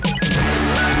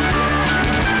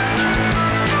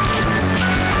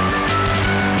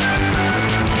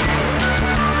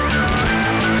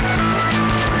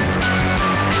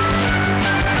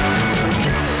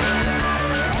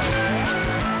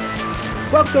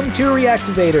Welcome to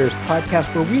Reactivators, the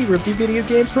podcast where we review video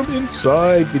games from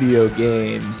inside video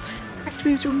games.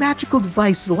 Reactivators are a magical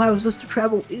device that allows us to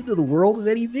travel into the world of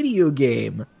any video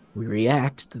game. We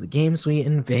react to the games we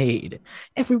invade.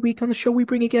 Every week on the show, we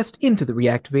bring a guest into the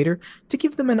Reactivator to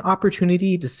give them an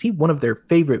opportunity to see one of their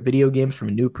favorite video games from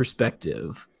a new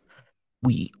perspective.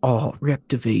 We are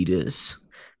Reactivators.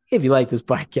 If you like this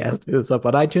podcast, hit us up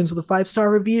on iTunes with a 5-star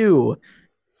review.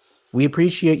 We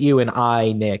appreciate you, and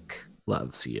I, Nick,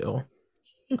 loves you.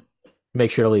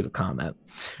 Make sure to leave a comment.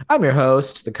 I'm your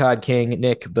host, the COD King,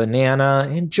 Nick Banana,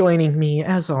 and joining me,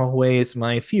 as always,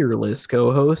 my fearless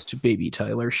co-host, Baby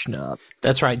Tyler Schnupp.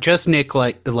 That's right. Just Nick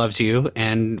loves you,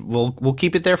 and we'll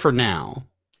keep it there for now.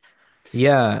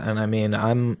 Yeah, and I mean,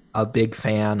 I'm a big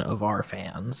fan of our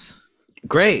fans.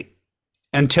 Great.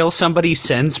 Until somebody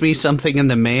sends me something in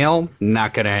the mail,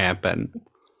 not gonna happen.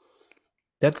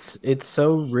 It's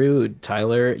so rude,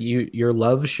 Tyler. Your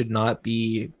love should not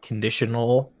be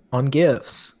conditional on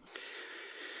gifts.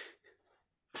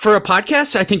 For a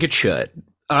podcast, I think it should.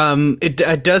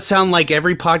 It does sound like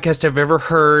every podcast I've ever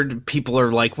heard, people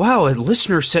are like, wow, a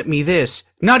listener sent me this.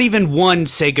 Not even one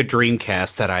Sega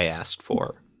Dreamcast that I asked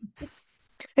for.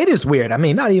 It is weird. I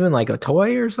mean, not even like a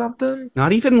toy or something.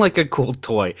 Not even like a cool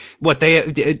toy. What,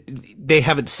 they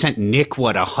haven't sent Nick,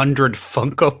 100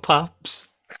 Funko Pops?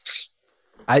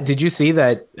 Did you see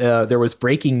that there was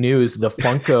breaking news? The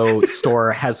Funko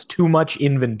store has too much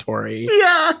inventory.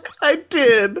 Yeah, I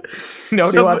did.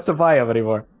 Nobody wants to buy them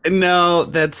anymore. No,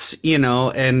 that's,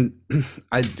 and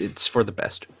it's for the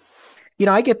best.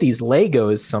 I get these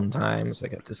Legos sometimes. I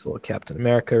got this little Captain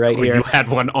America right here. You had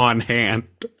one on hand.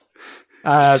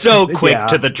 So quick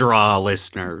to the draw,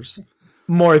 listeners.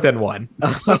 More than one.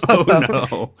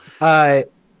 Oh, no.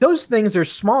 Those things are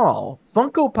small.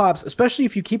 Funko Pops, especially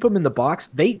if you keep them in the box,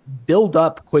 they build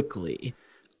up quickly.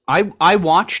 I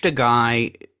watched a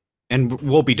guy, and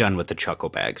we'll be done with the Chuckle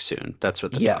Bag soon. That's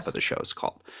what the top of the show is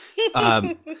called.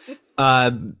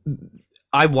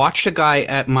 I watched a guy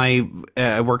at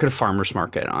I work at a farmer's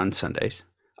market on Sundays.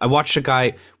 I watched a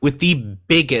guy with the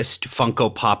biggest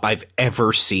Funko Pop I've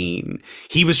ever seen.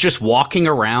 He was just walking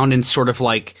around and sort of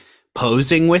like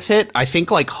posing with it. I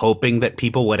think like hoping that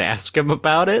people would ask him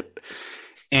about it.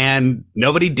 And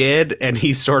nobody did. And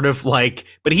he sort of like,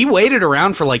 but he waited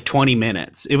around for like 20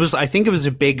 minutes. I think it was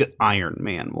a big Iron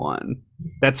Man one.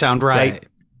 That sound right?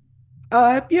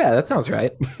 Yeah, that sounds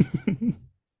right.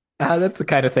 That's the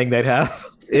kind of thing they'd have.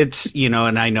 It's,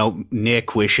 and I know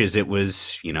Nick wishes it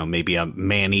was, maybe a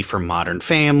Manny from Modern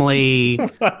Family,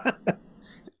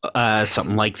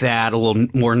 something like that, a little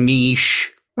more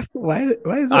niche. Why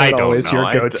is that always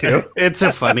your go-to? It's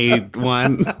a funny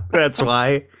one. That's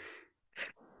why.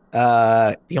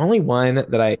 The only one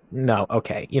that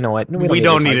okay, you know what? We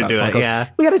don't need to do it, yeah.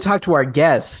 We got to talk to our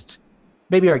guest.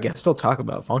 Maybe our guest will talk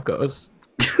about Funkos.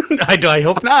 I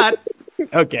hope not.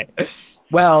 Okay.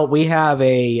 Well, we have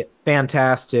a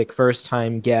fantastic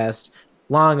first-time guest,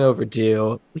 long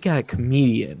overdue. We got a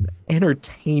comedian,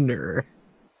 entertainer,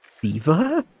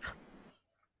 diva,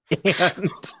 and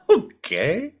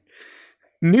okay,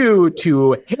 new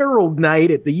to Herald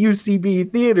Night at the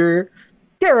UCB Theater,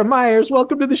 Cara Meyers.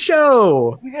 Welcome to the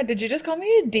show. Oh my god, did you just call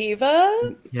me a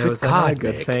diva? Yeah, was that a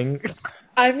good thing?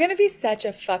 I'm gonna be such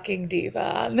a fucking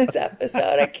diva on this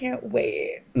episode. I can't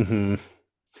wait. Mm-hmm.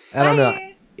 I don't know.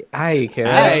 Hi,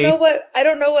 Cara. I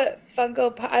don't know what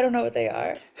Funko Pop. I don't know what they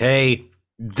are. Hey,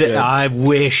 I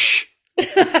wish.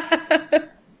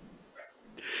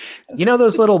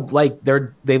 Those little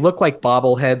they look like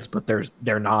bobbleheads, but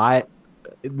they're not.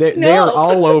 They're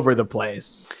all over the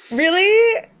place.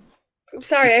 Really? I'm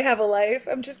sorry, I have a life.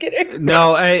 I'm just kidding.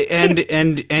 No,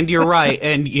 and you're right.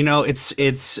 And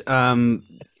it's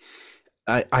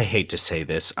I hate to say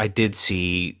this. I did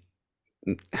see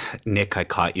Nick, I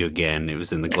caught you again. It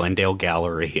was in the Glendale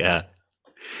Galleria.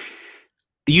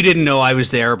 You didn't know I was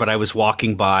there, but I was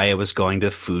walking by. I was going to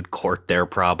the food court there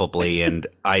probably, and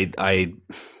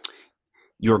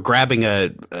you were grabbing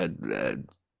a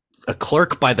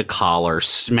clerk by the collar,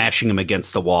 smashing him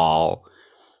against the wall.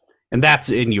 And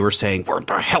you were saying, where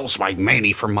the hell's my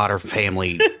Manny from Modern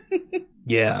Family?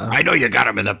 Yeah. I know you got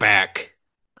him in the back.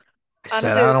 I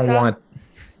said, I don't want...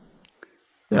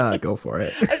 Yeah, go for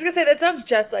it. I was gonna say, that sounds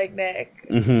just like Nick.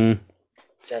 Mm-hmm.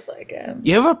 Just like him.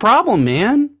 You have a problem,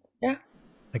 man. Yeah.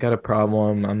 I got a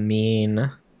problem. I'm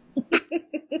mean.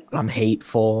 I'm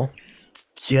hateful.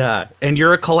 Yeah, and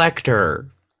you're a collector.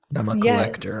 I'm a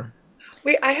collector.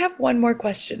 Wait, I have one more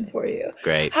question for you.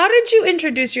 Great. How did you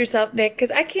introduce yourself, Nick? Because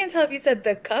I can't tell if you said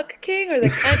the Cuck King or the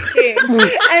Cunt King.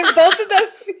 And both of them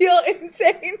feel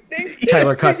insane things.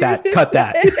 Tyler, cut that. Cut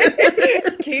that.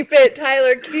 Keep it,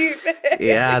 Tyler, keep it.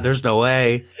 Yeah, there's no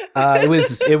way.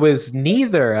 It was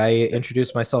neither. I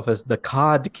introduced myself as the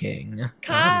Cod King.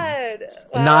 Cod.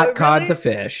 Not Cod really? the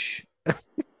fish.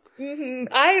 Mm-hmm.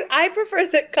 I prefer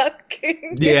the Cuck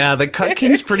King. Yeah, the Cut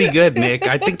King's pretty good, Nick.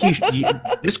 I think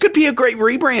this could be a great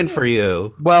rebrand for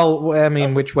you. Well, I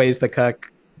mean, which way is the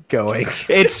cuck going?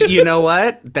 It's, you know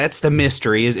what? That's the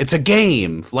mystery. It's a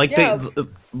game. Like, Yeah.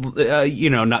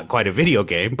 not quite a video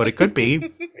game, but it could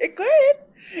be. It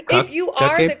could. Cuck- If you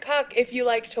cuck are game? the cuck, if you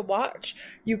like to watch,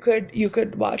 you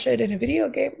could watch it in a video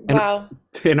game. Wow.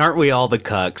 And aren't we all the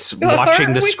cucks watching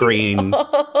Aren't the we screen?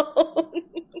 all?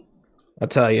 I'll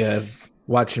tell you,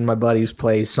 watching my buddies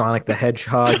play Sonic the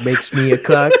Hedgehog makes me a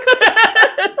cuck.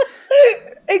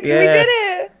 We did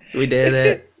it. We did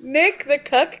it. Nick, the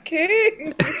Cuck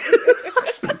King.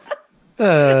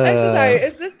 I'm so sorry.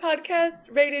 Is this podcast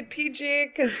rated PG?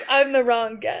 Because I'm the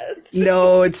wrong guest.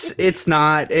 No, it's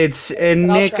not. And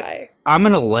But I'll Nick, try. I'm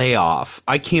gonna lay off.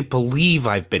 I can't believe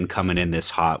I've been coming in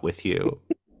this hot with you.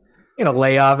 You're gonna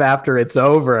lay off after it's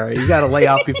over. You gotta lay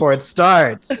off before it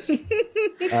starts.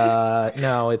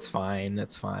 No, it's fine.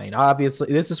 It's fine.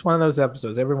 Obviously, this is one of those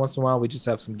episodes. Every once in a while, we just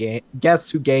have some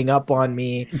guests who gang up on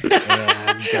me.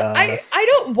 And I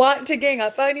don't want to gang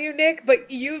up on you, Nick, but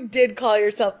you did call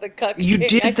yourself the Cuck You King.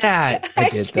 did that. I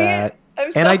did that.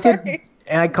 I'm sorry. and I did,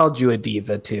 and I called you a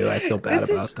diva too. I feel bad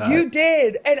about that. You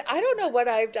did, and I don't know what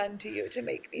I've done to you to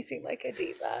make me seem like a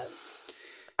diva.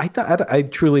 I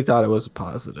truly thought it was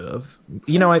positive.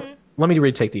 You know what? Let me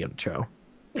retake the intro.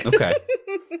 Okay.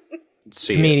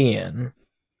 See ya. Comedian,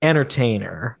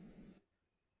 entertainer,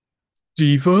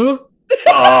 diva.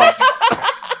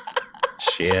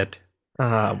 Shit.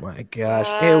 Oh my gosh!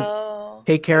 Wow.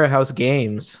 Hey, Cara, how's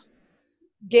games?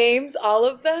 Games, all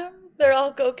of them, they're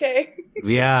all okay.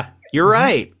 Yeah, you're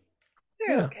right.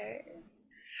 They're Yeah. okay.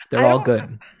 They're I all don't-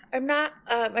 good. I'm not.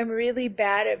 I'm really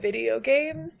bad at video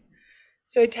games,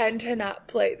 so I tend to not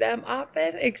play them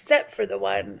often, except for the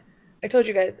one I told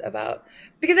you guys about,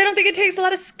 because I don't think it takes a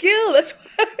lot of skill. That's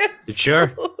why.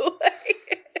 Sure.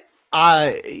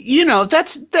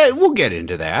 That's that. We'll get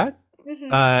into that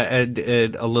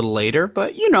a little later,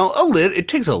 but it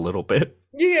takes a little bit.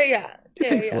 Yeah. It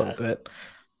takes a little bit.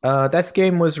 This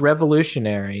game was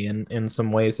revolutionary in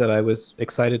some ways that I was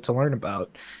excited to learn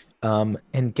about.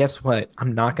 And guess what?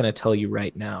 I'm not going to tell you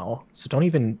right now, so don't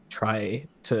even try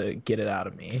to get it out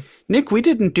of me. Nick, we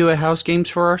didn't do a house games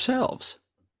for ourselves.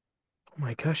 Oh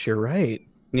my gosh, you're right.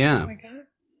 Yeah. Oh my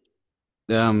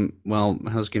god. Well,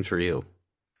 house games for you.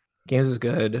 Games is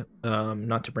good.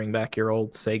 Not to bring back your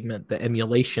old segment, the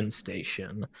emulation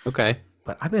station. Okay.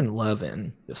 But I've been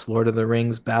loving this Lord of the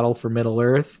Rings Battle for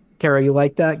Middle-earth. Cara, you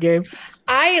like that game?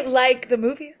 I like the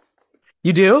movies.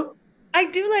 You do? I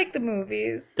do like the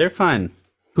movies. They're fun.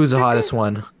 Who's the hottest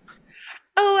one?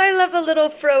 Oh, I love a little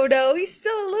Frodo. He's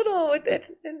still a little with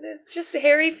it, and it's just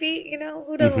hairy feet.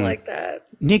 Who doesn't like that?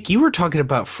 Nick, you were talking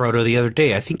about Frodo the other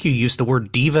day. I think you used the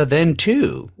word diva then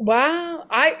too. Wow,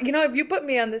 if you put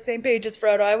me on the same page as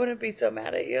Frodo, I wouldn't be so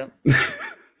mad at you.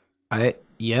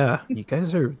 Yeah, you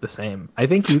guys are the same. I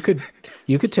think you could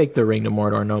take the ring to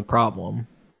Mordor, no problem.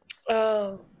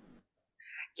 Oh,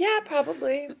 yeah,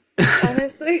 probably.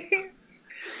 Honestly.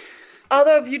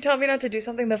 Although, if you tell me not to do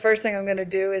something, the first thing I'm going to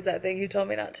do is that thing you told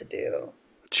me not to do.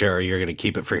 Sure, you're going to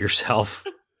keep it for yourself.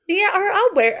 Yeah, or I'll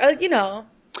wear. You're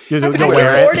I'd gonna get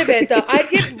wear bored it. of it though.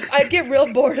 I'd get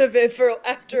real bored of it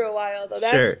after a while though.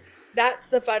 That's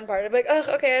the fun part. I'm like,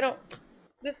 oh, okay,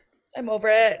 I'm over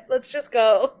it. Let's just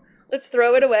go. Let's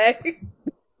throw it away.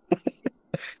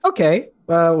 Okay.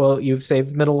 Well, you've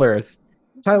saved Middle Earth.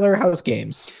 Tyler, how's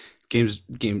games? Games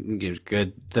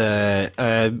good.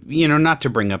 Not to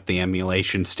bring up the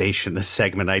emulation station, the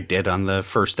segment I did on the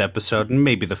first episode, and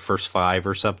maybe the first 5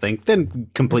 or something, then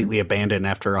completely abandoned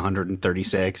after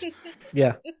 136.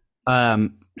 Yeah.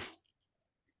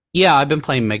 Yeah, I've been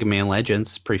playing Mega Man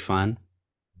Legends. Pretty fun.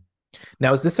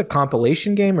 Now, is this a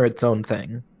compilation game or its own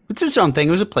thing? It's its own thing.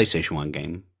 It was a PlayStation 1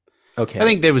 game. Okay. I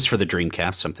think that was for the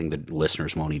Dreamcast, something that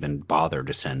listeners won't even bother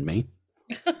to send me.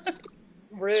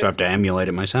 Rude. So I have to emulate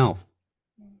it myself.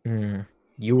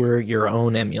 You were your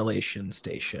own emulation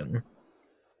station.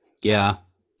 Yeah.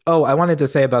 Oh, I wanted to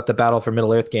say about the Battle for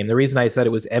Middle Earth game. The reason I said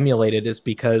it was emulated is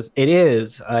because it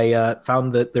is. I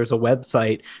found that there's a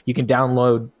website. You can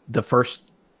download the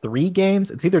first 3 games.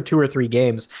 It's either 2 or 3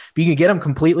 games, but you can get them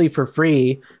completely for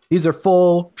free. These are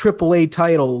full AAA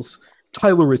titles.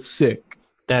 Tyler is sick.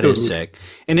 That is sick.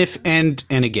 And if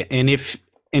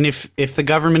if the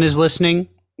government is listening,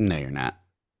 no, you're not.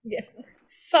 Yeah.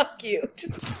 Fuck you.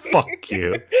 Just fuck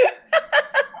you.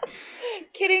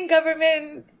 Kidding,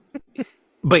 government.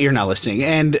 But you're not listening,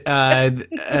 and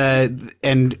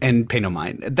pay no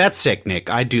mind. That's sick, Nick.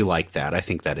 I do like that. I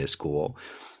think that is cool.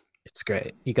 It's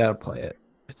great. You gotta play it.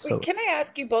 Wait, can I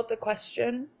ask you both a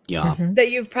question? Yeah.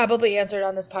 That you've probably answered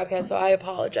on this podcast, so I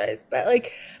apologize. But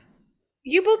like,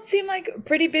 you both seem like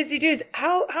pretty busy dudes.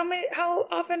 How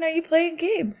often are you playing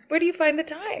games? Where do you find the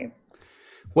time?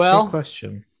 Well, good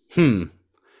question.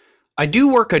 I do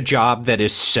work a job that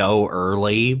is so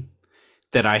early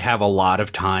that I have a lot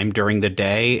of time during the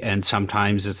day, and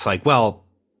sometimes it's like, well,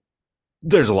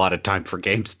 there's a lot of time for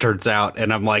games, turns out,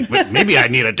 and I'm like, maybe I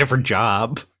need a different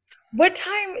job. What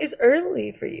time is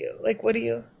early for you? Like, what do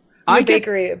you?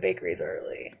 Bakery's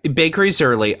early. Bakery's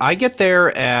early. I get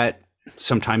there at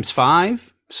sometimes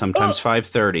 5, sometimes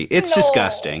 5:30. It's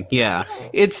disgusting. Yeah,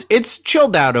 it's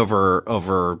chilled out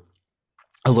over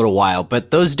a little while, but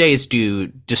those days do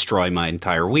destroy my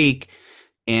entire week.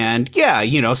 And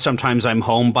yeah, sometimes I'm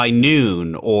home by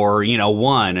noon or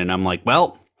 1, and I'm like,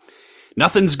 well,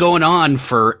 nothing's going on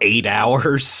for 8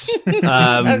 hours.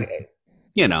 Okay.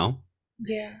 Yeah.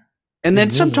 And then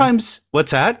Me. sometimes, what's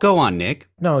that? Go on, Nick.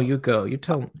 No, you go. You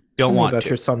tell. Don't me want about to.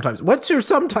 your sometimes. What's your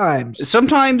sometimes?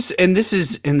 Sometimes, and this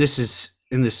is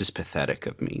pathetic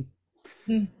of me.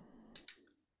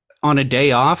 On a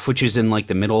day off, which is in like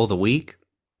the middle of the week,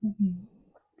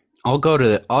 I'll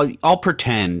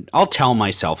pretend, I'll tell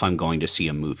myself I'm going to see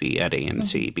a movie at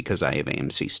AMC because I have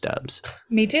AMC stubs.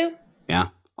 Me too. Yeah.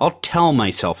 I'll tell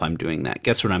myself I'm doing that.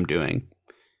 Guess what I'm doing?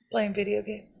 Playing video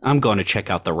games. I'm going to check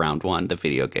out the round 1, the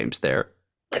video games there.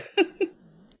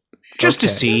 Just to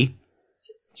see.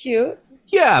 It's cute.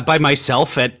 Yeah, by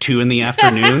myself at 2 p.m.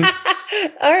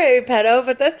 All right, pedo,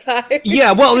 but that's fine.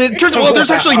 Yeah, well, it turns out,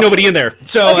 there's actually nobody in there.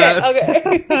 So,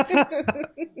 okay.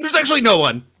 There's actually no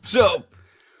one. So.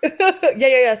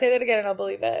 Yeah. Say that again and I'll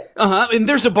believe it. And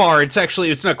there's a bar.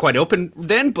 It's not quite open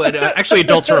then, but actually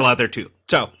adults are allowed there too.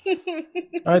 So.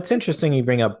 It's interesting you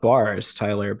bring up bars,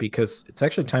 Tyler, because it's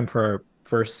actually time for our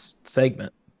first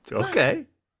segment. Okay.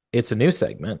 It's a new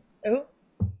segment. Oh.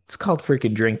 It's called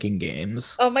freaking Drinking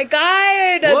Games. Oh my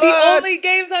god! What? The only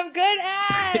games I'm good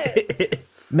at!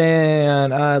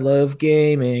 Man, I love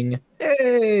gaming.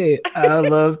 Hey, I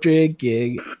love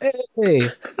drinking. Hey,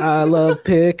 I love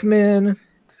Pikmin.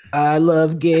 I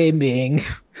love gaming.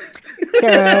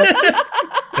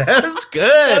 That's good.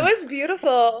 That was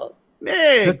beautiful.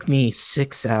 Nick. Took me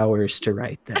 6 hours to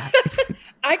write that.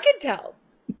 I could tell.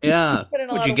 Yeah. Put in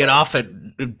a Would lot you of get work. off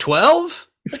at 12?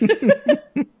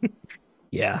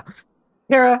 Yeah.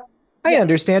 Cara, I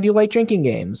understand you like drinking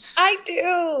games. I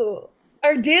do.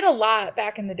 Or did a lot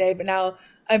back in the day, but now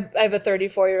I have a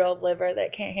 34-year-old liver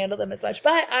that can't handle them as much.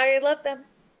 But I love them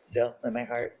still in my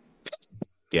heart.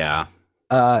 Yeah.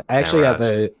 I actually have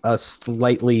Rats. a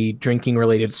slightly drinking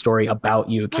related story about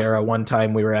you, Cara. One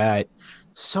time we were at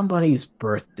somebody's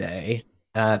birthday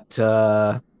at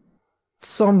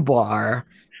some bar.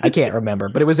 I can't remember,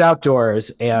 but it was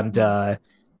outdoors, and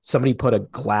somebody put a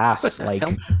glass like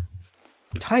hell?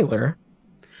 Tyler.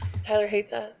 Tyler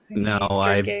hates us. He No,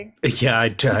 hates drinking.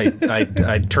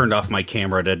 I turned off my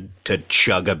camera to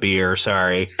chug a beer.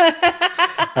 Sorry.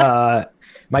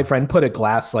 My friend put a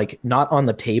glass like not on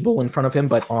the table in front of him,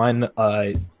 but on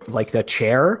like the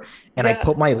chair, and I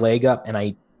put my leg up and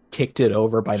I kicked it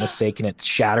over by mistake, and it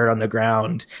shattered on the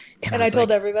ground. And I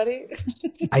told everybody.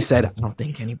 I said, I don't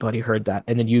think anybody heard that.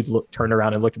 And then you turned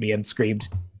around and looked at me and screamed,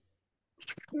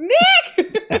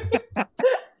 Nick!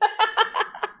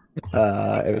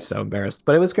 it was so embarrassed,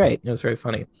 but it was great. It was very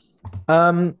funny.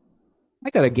 I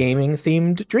got a gaming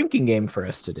themed drinking game for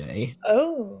us today.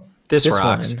 Oh. This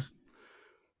rocks. one.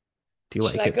 Do you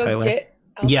Should like I it, go Tyler? get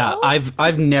alcohol? Yeah,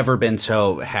 I've never been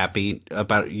so happy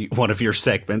about one of your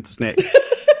segments, Nick.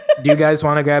 Do you guys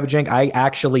want to grab a drink? I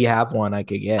actually have one I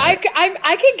could get. I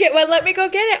can get one. Let me go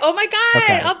get it. Oh my god!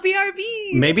 Okay. I'll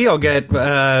BRB. Maybe I'll get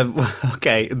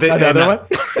okay. Another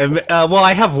one? Well,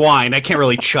 I have wine. I can't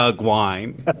really chug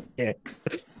wine. Okay,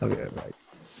 right.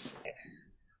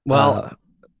 Well,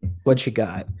 what you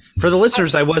got? for the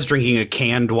listeners, I was drinking a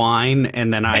canned wine,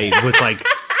 and then I was like,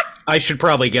 I should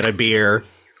probably get a beer.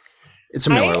 It's a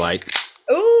Miller Lite.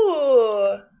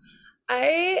 Ooh,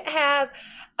 I have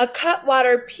a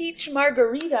Cutwater peach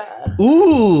margarita.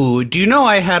 Ooh, do you know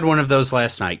I had one of those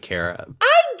last night, Cara?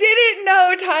 I didn't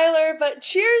know, Tyler, but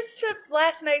cheers to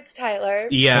last night's Tyler.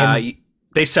 Yeah,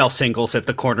 they sell singles at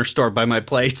the corner store by my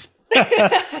place.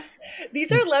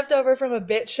 These are leftover from a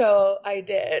bit show I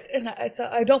did. And so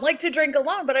I don't like to drink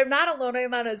alone, but I'm not alone.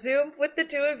 I'm on a Zoom with the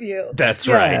two of you. That's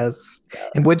right. Yes.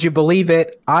 And would you believe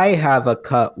it? I have a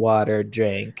Cutwater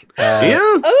drink. Yeah.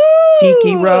 Ooh!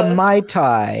 Tiki Rum Mai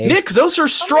Tai. Nick, those are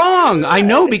strong. I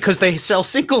know because they sell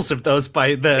singles of those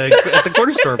at the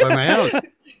corner store by my house.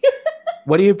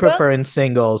 What do you prefer in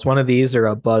singles? One of these or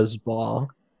a Buzz Ball?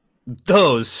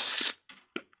 Those.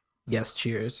 Yes,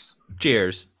 cheers.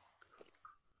 Cheers.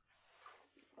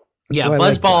 Yeah, Oh, I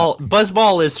like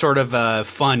Buzzball is sort of a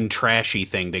fun, trashy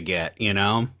thing to get, you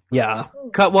know? Yeah.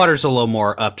 Cutwater's a little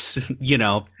more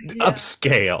upscale.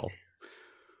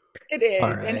 It is. All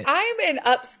right. And I'm an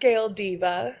upscale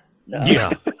diva. So.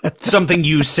 Yeah. Something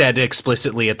you said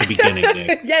explicitly at the beginning,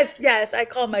 Nick. Yes, I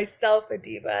call myself a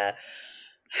diva.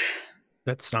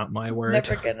 That's not my word.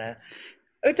 Never gonna.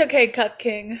 It's okay, Cup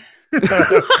King.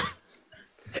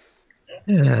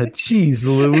 Jeez,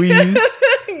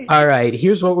 Louise. All right,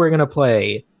 here's what we're going to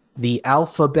play. The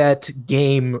Alphabet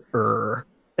Gamer.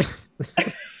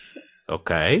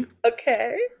 Okay.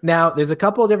 Okay. Now, there's a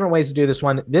couple of different ways to do this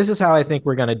one. This is how I think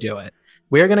we're going to do it.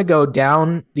 We're going to go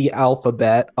down the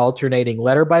alphabet, alternating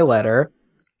letter by letter,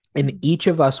 and each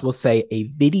of us will say a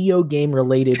video game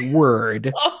related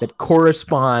word that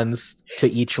corresponds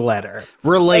to each letter.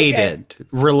 Related.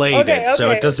 Okay,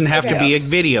 so it doesn't have to be a Yes.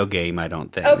 video game, I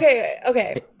don't think.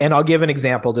 Okay. And I'll give an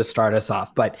example to start us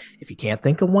off. But if you can't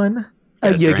think of one,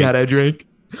 Get a you drink. gotta drink.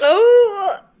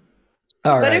 Oh.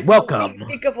 All But right, if welcome. we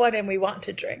think of one and we want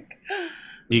to drink.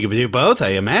 You can do both, I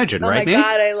imagine, Oh right, my Nick?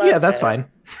 god, I love Yeah, that's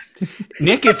this.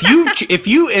 Nick, if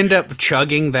you end up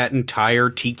chugging that entire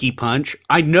tiki punch,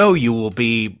 I know you will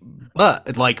be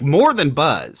more than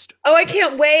buzzed. Oh, I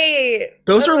can't wait.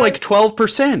 Those are like Otherwise-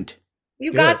 12%.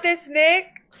 You Do got it. this, Nick?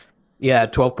 Yeah,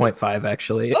 12.5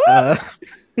 actually. Ooh. How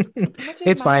much is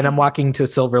It's fine. I'm mine? walking to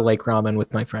Silver Lake Ramen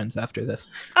with my friends after this.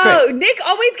 Oh, Nick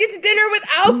always gets dinner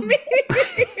without me.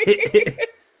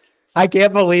 I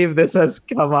can't believe this has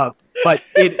come up, but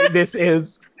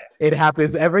it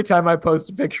happens every time I post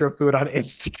a picture of food on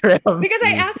Instagram. Because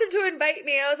I asked him to invite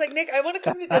me. I was like, Nick, I want to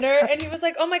come to dinner. And he was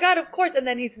like, oh my God, of course. And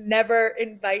then he's never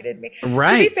invited me. To be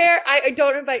Right. fair, I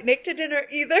don't invite Nick to dinner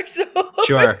either. So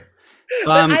Sure.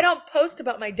 But I don't post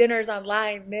about my dinners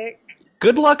online, Nick.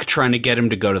 Good luck trying to get him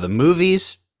to go to the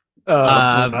movies.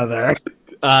 Mother.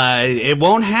 It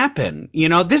won't happen. You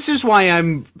know, this is why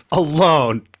I'm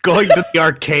alone, going to the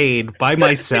arcade by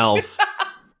myself.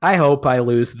 I hope I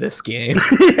lose this game. All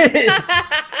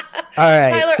right,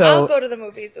 Tyler, so I'll go to the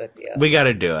movies with you. We got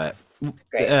to do it.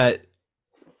 Great.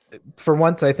 for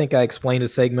once, I think I explained a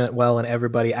segment well, and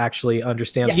everybody actually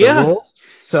understands Yeah. the rules.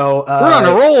 So We're on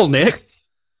a roll, Nick.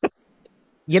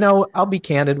 You know, I'll be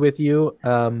candid with you.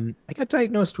 I got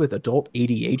diagnosed with adult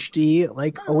ADHD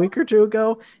like a week or two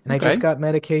ago, and I Okay. just got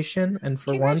medication. And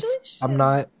for once, I'm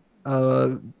not.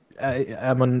 Not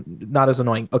as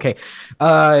annoying. Okay.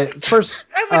 First,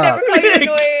 I would never call you Nick.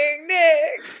 annoying,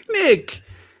 Nick. Nick,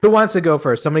 who wants to go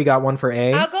first? Somebody got one for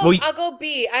A. I'll go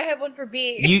B. I have one for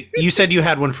B. you said you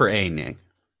had one for A, Nick.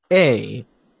 A.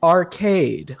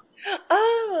 Arcade.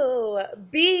 Oh,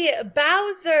 B.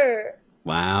 Bowser.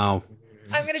 Wow,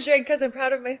 I'm gonna drink because I'm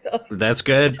proud of myself. that's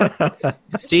good.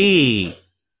 C.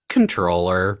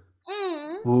 Controller.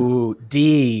 Mm. Ooh.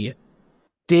 D.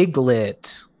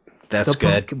 Diglett. That's the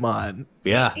good. Pokemon.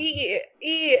 Yeah. E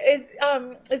is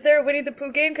there a Winnie the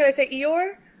Pooh game? Could I say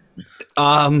Eeyore?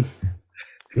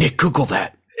 Nick, Google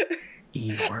that.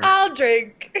 Eeyore. I'll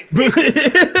drink.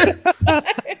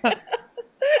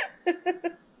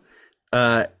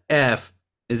 F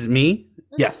is me.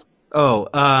 Yes. Oh,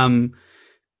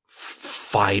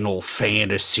 Final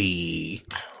Fantasy.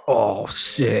 Oh,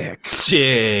 sick.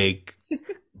 Sick.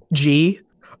 G.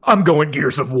 I'm going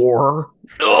Gears of War.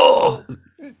 Oh,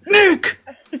 Nick,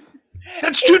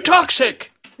 that's too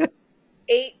toxic.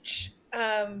 H.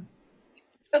 I'm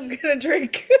gonna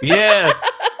drink. Yeah.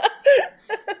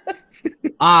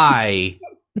 I.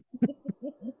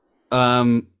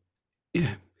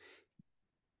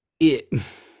 It.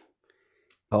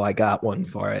 Oh, I got one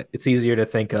for it. It's easier to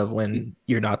think of when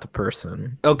you're not the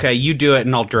person. Okay, you do it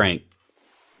and I'll drink.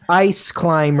 Ice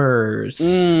climbers.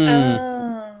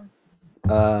 Oh.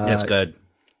 That's good.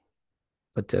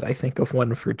 But did I think of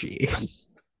one for G?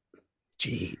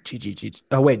 G.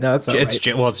 Oh wait, no, that's not It's right.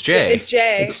 J. Well, it's J. It's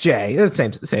J. It's J. It's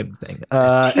the same thing.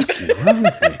 I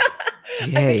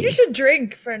J. think you should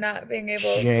drink for not being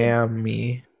able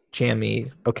to.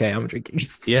 Jammy. Okay, I'm drinking.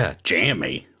 Yeah,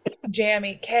 jammy.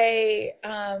 Jammy. K.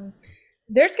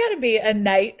 There's got to be a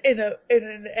knight in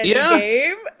any Yeah.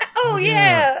 game. Oh Yeah.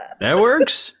 yeah. That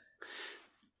works.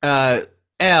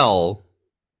 L.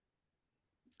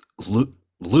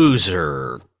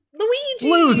 Loser. Luigi.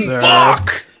 Loser.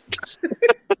 Fuck!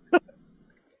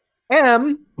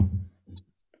 M.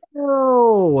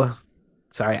 Oh.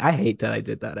 Sorry, I hate that I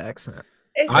did that accent.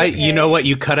 It's okay. You know what?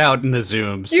 You cut out in the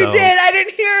Zoom. So. You did. I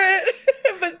didn't hear it.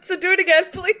 But so do it again,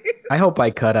 please. I hope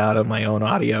I cut out on my own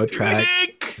audio track.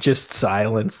 Just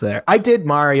silence there. I did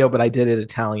Mario, but I did it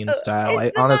Italian style.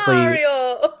 It's I honestly,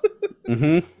 Mario.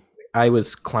 Mm-hmm. I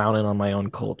was clowning on my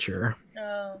own culture.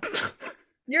 Oh.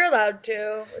 You're allowed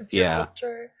to. It's your Yeah.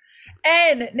 culture.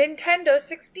 And Nintendo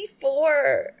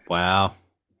 64. Wow.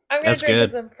 I'm gonna That's drink good.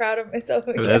 this. I'm proud of myself.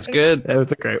 Again. That's good. That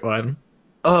was a great one.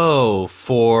 Oh,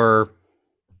 for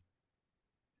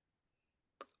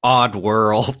Odd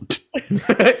World.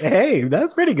 Hey,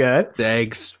 that's pretty good.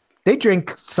 Thanks. They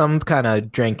drink some kind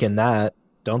of drink in that,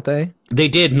 don't they? They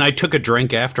did, and I took a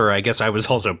drink after. I guess I was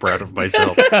also proud of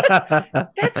myself.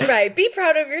 That's right. Be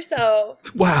proud of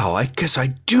yourself. Wow, I guess I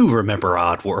do remember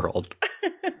Odd World.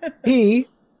 He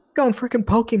going freaking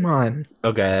Pokemon.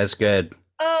 Okay, that's good.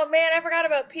 Oh man, I forgot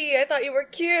about P. I thought you were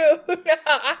Q.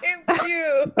 I am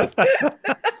Q.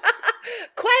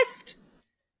 Quest.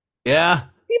 Yeah,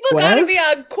 People gotta be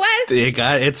on Quest. they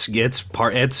got it's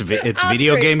I'll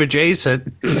video drink. game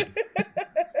adjacent.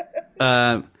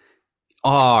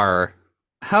 R.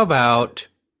 How about?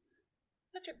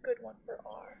 Such a good one for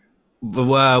R.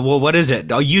 Well, what is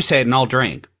it? Oh, you say it, and I'll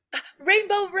drink.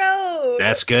 Rainbow Road.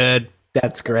 That's good.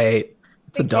 That's great.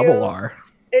 It's Thank a double you. R.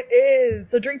 It is.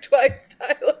 So drink twice,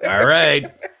 Tyler. All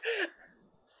right.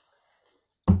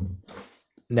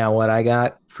 Now what I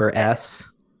got for S,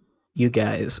 you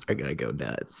guys are gonna go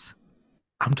nuts.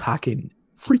 I'm talking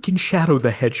freaking Shadow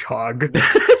the Hedgehog.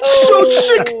 So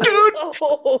sick, dude.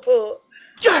 Oh,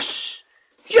 Yes.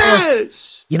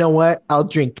 Yes. You know what? I'll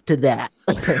drink to that.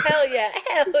 hell yeah.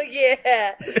 Hell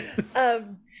yeah.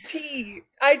 T.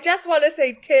 I just want to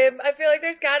say Tim. I feel like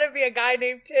there's got to be a guy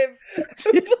named Tim who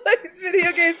plays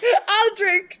video games. I'll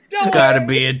drink. Don't It's got to worry.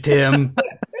 be a Tim.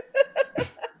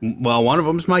 Well, one of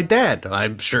them's my dad.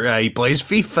 I'm sure he plays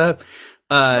FIFA.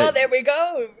 Oh, there we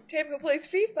go. Tim who plays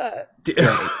FIFA.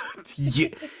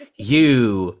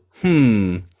 you.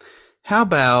 How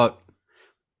about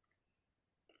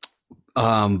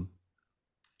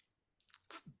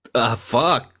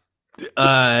fuck.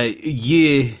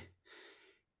 Yeah.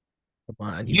 Come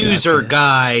on, you got User this.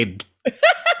 guide.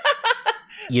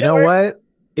 You That know works.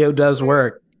 what? It does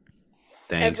work.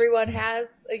 Thanks. Everyone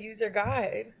has a user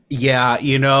guide. Yeah,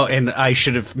 and I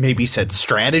should have maybe said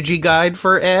strategy guide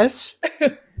for S.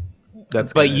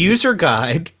 That's But good. user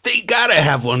guide, they gotta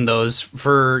have one of those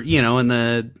for in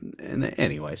the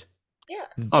anyways. Yeah.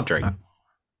 I'll drink.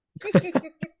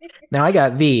 Now I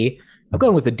got V. I'm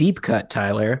going with a deep cut,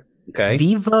 Tyler. Okay.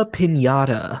 Viva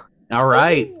Pinata. All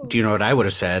right. Ooh. Do you know what I would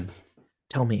have said?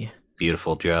 Tell me.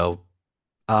 Beautiful Joe.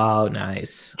 Oh,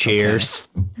 nice. Cheers.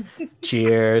 Okay.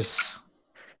 Cheers.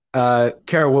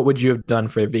 Kara, what would you have done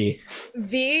for V?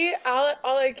 V, all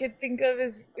I could think of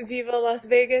is Viva Las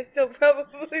Vegas, so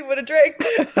probably would have drank.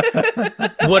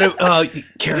 What if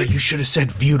Kara, you should have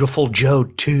said beautiful Joe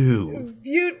too.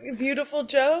 Beautiful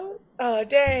Joe? Oh,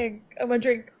 dang. I'm going to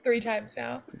drink 3 times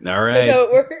now. All That's right. how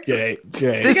it works. Great.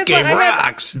 This Because game what,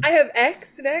 rocks. I have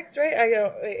X next, right? I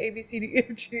go A, B, C, D, E,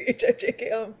 F, G, H, I, J, K,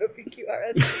 L, M, N, O, P, Q, R,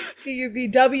 S, T, U, V,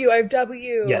 W. I have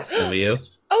W. Yes. W.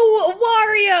 Oh,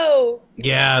 Wario!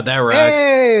 Yeah, that rocks.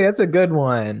 Hey, that's a good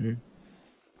one.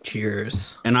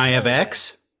 Cheers. And I have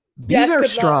X. These Yes, are good luck.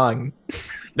 strong.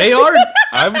 They are.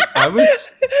 I was.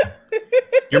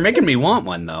 You're making me want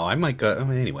one though. I might go.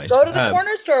 Anyways, Go to the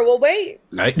corner store. We'll wait.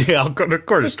 I'll go to the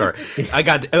corner store.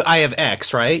 I have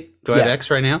X, right? Do I have Yes.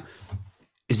 X right now?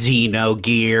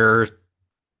 Xenogear,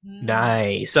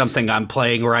 Nice. something I'm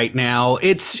playing right now.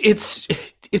 It's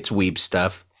weeb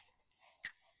stuff.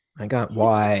 I got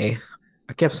Y.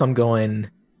 I guess I'm going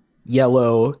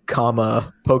yellow,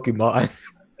 comma, Pokemon.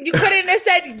 You couldn't have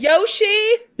said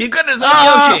Yoshi? You could have said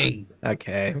Ah! Yoshi.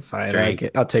 Okay, fine. Drink.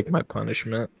 I'll take my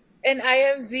punishment. And I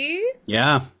am Z?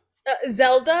 Yeah,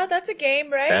 Zelda? That's a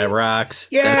game, right? that rocks.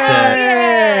 Yay! That's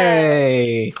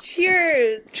Yeah.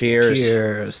 Cheers. it. Cheers.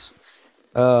 Cheers.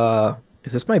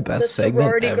 Is this my The best segment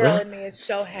sorority ever? girl in me is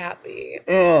so happy.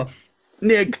 Oh,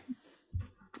 Nick,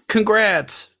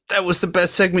 congrats. That was the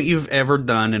best segment you've ever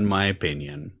done, in my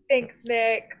opinion. Thanks,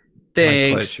 Nick. My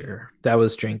Thanks. pleasure. That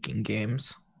was drinking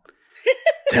games.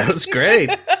 That was great.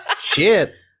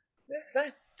 Shit. This is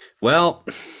fun. Well,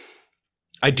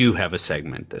 I do have a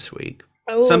segment this week.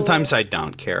 Oh, Sometimes I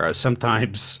don't, Kara.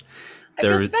 Sometimes I feel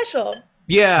there. special.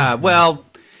 Yeah, well,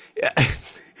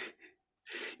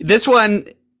 this one,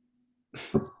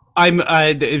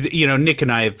 Nick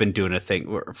and I have been doing a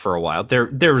thing for a while.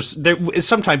 There's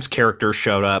sometimes characters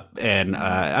showed up, and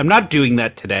I'm not doing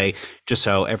that today, just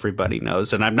so everybody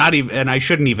knows. And I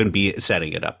shouldn't even be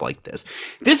setting it up like this.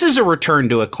 This is a return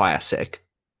to a classic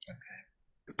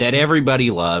that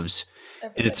everybody loves.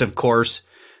 And it's, of course,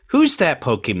 who's that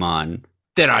Pokemon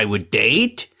that I would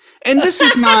date? And this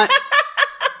is not.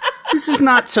 This is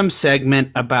not some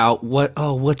segment about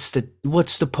what's the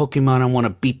Pokemon I want to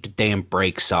beat the damn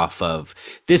brakes off of.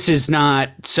 This is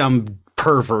not some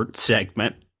pervert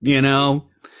segment, you know?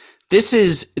 This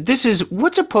is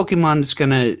what's a Pokemon that's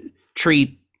going to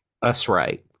treat us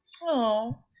right.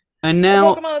 Oh. And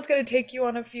now a Pokemon that's going to take you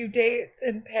on a few dates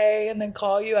and pay and then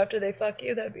call you after they fuck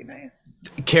you. That'd be nice.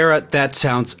 Cara, that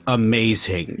sounds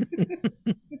amazing.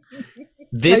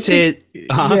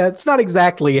 Yeah, it's not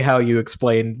exactly how you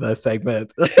explained the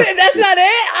segment. That's not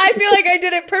it. I feel like I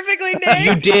did it perfectly, Nick.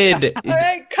 You did. All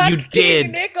right, you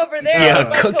did. Nick over there.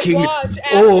 Yeah, cooking. To watch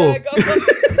after I go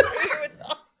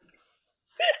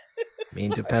I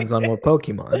mean, depends on what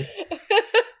Pokemon.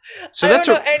 So I don't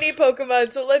know any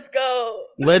Pokemon, so let's go.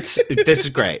 This is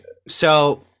great.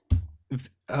 So,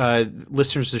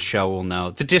 listeners of the show will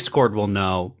know. The Discord will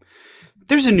know.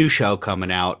 There's a new show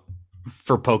coming out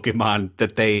for Pokemon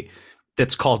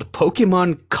that's called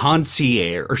Pokemon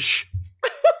Concierge.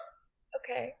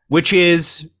 Okay. Which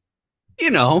is,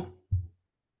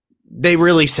 they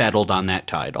really settled on that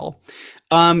title.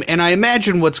 And I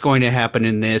imagine what's going to happen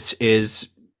in this is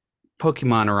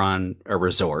Pokemon are on a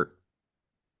resort.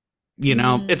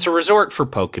 It's a resort for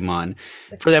Pokemon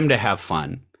for them to have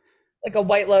fun. Like a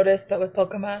White Lotus, but with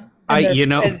Pokemon.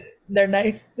 And they're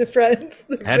nice. They're friends.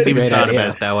 Hadn't even thought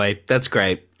about it that way. That's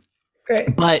great.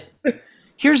 Great. But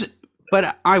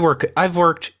I've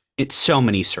worked at so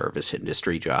many service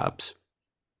industry jobs,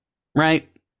 right?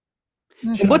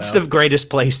 And what's the greatest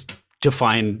place to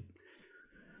find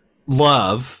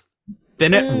love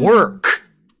than at work?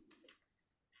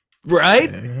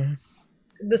 Right?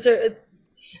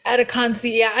 At a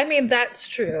concierge, yeah, I mean that's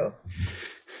true.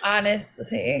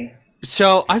 Honestly.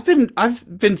 So I've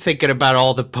been thinking about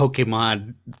all the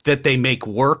Pokemon that they make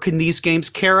work in these games,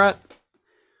 Cara.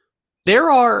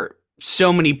 There are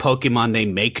so many Pokemon they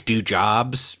make do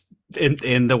jobs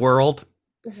in the world.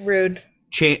 Rude.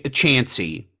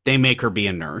 Chansey, they make her be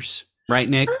a nurse, right,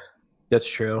 Nick? That's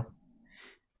true.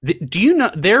 Do you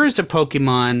know there is a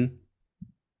Pokemon?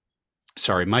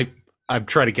 Sorry, I'm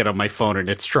trying to get on my phone and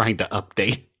it's trying to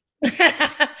update.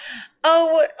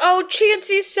 Oh,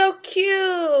 Chansey's so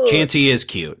cute. Chansey is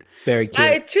cute. Very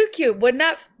cute. Too cute. Would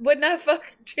not fuck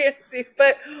Chansey,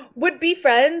 but would be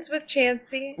friends with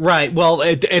Chansey. Right. Well,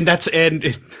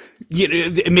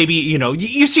 maybe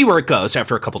you see where it goes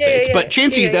after a couple dates. But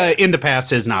Chansey in the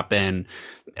past has not been.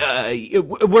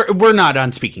 We're not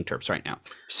on speaking terms right now.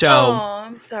 So. Oh,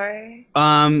 I'm sorry.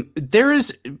 I'm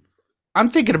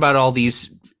thinking about all these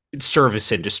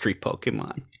service industry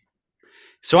Pokemon.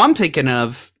 So I'm thinking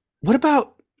of, what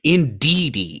about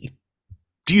Indeedee?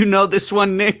 Do you know this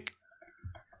one, Nick?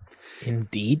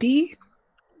 Indeedee?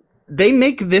 They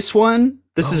make this one.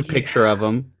 This is a picture of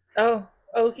him. Oh,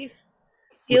 he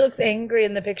looks angry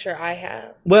in the picture I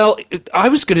have. Well, I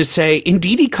was going to say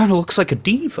Indeedee kind of looks like a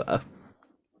diva.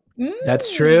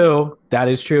 That's true. That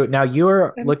is true. Now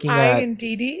you're looking at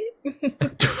Indeedee?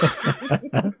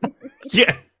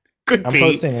 Yeah. I'm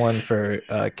posting one for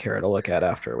Cara to look at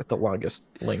after with the longest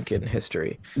link in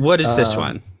history. What is this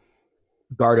one?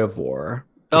 Gardevoir.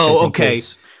 Oh, okay.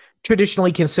 Is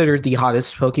traditionally considered the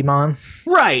hottest Pokemon.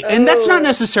 Right, and that's not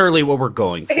necessarily what we're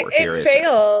going for here. It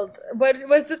failed. What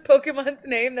was this Pokemon's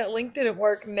name? That link didn't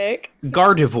work, Nick.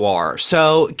 Gardevoir.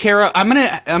 So, Cara, I'm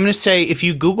gonna say if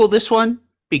you Google this one,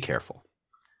 be careful.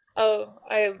 Oh,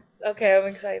 I'm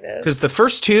excited. Because the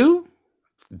first two,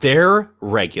 they're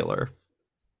regular.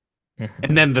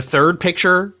 And then the third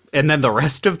picture, and then the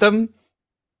rest of them,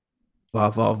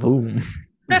 va-va-voom.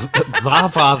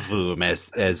 Va-va-voom, as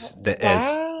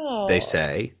they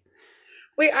say.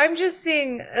 Wait, I'm just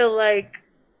seeing a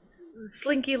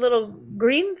slinky little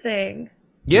green thing.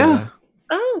 Yeah.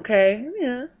 Oh, okay.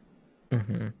 Yeah.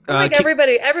 Mm-hmm.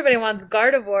 Everybody wants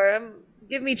Gardevoir.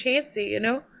 Give me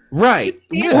Chansey, Right.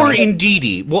 Yeah. Or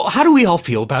Indeedee. Well, how do we all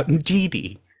feel about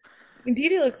Indeedee?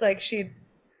 Indeedee looks like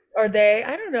Are they?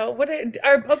 I don't know.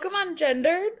 Are Pokemon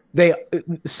gendered?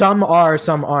 Some are,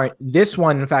 some aren't. This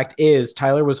one, in fact, is.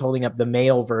 Tyler was holding up the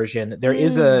male version. There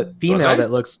is a female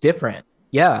that looks different.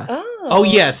 Yeah. Oh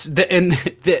yes,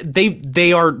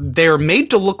 they are made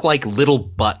to look like little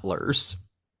butlers.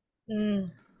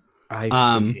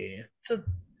 I see. So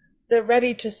they're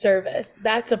ready to service.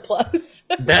 That's a plus.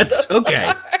 That's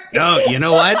okay. No, you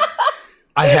know what?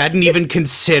 I hadn't even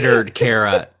considered,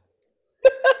 Cara.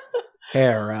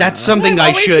 Cara. That's something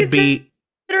I should be.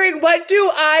 Considering what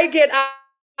do I get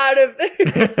out of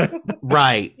this?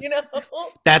 Right. You know?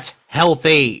 That's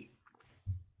healthy.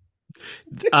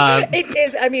 It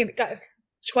is, I mean,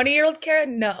 20-year-old Cara,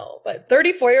 no. But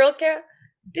 34-year-old Cara,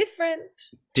 different.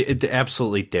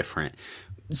 Absolutely different.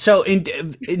 So,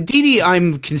 indeed,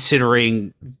 I'm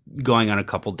considering going on a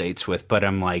couple dates with, but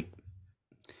I'm like,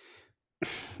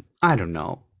 I don't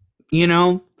know. You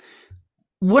know?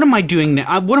 What am I doing now?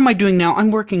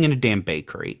 I'm working in a damn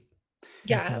bakery.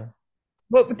 Yeah.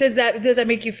 What does that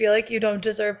make you feel like you don't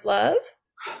deserve love?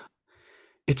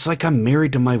 It's like I'm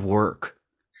married to my work.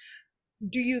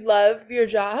 Do you love your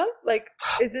job? Like,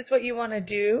 is this what you want to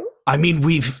do? I mean,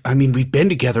 we've been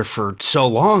together for so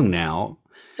long now.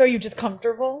 So are you just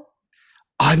comfortable?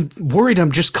 I'm worried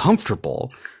I'm just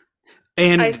comfortable.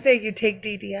 And I say you take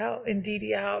DD out,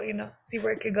 see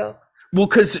where it could go. Well,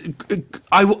 because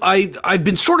I've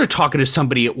been sort of talking to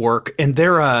somebody at work, and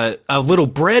they're a little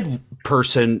bread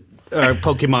person,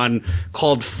 Pokemon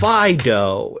called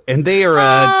Fido, and they are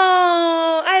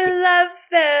oh, I love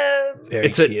them. Very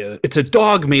cute. It's a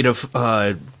dog made of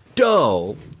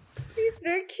dough. He's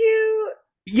very cute.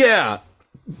 Yeah,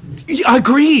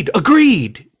 agreed.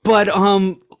 But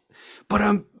I've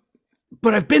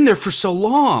been there for so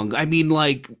long. I mean,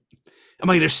 like, am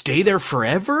I going to stay there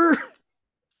forever?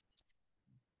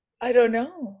 I don't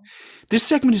know. This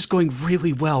segment is going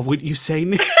really well, wouldn't you say,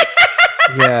 Nick?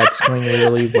 Yeah, it's going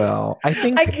really well. I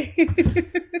think,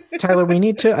 Tyler, we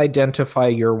need to identify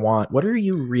your want. What are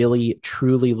you really,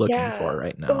 truly looking for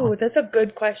right now? Oh, that's a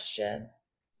good question.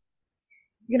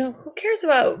 You know, who cares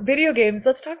about video games?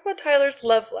 Let's talk about Tyler's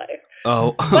love life.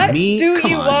 Oh, what me? do Come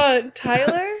you on. want,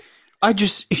 Tyler? I'm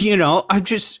just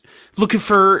looking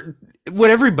for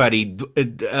what everybody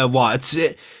wants.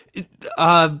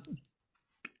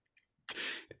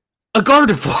 A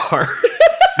Gardevoir.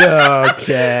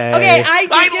 Okay. Okay,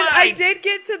 I did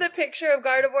get to the picture of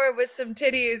Gardevoir with some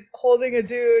titties holding a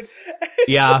dude.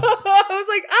 Yeah. So I was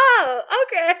like, oh,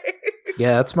 okay.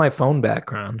 Yeah, that's my phone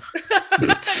background.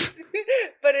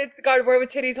 But it's Gardevoir with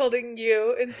titties holding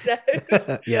you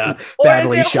instead. Yeah, Or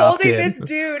badly is it shopped holding in. this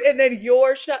dude and then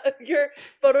you're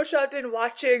photoshopped in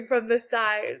watching from the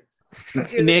sides?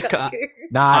 Nick,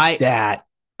 Not that.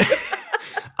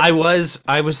 I was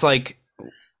like,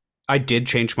 I did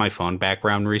change my phone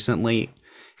background recently,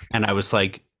 and I was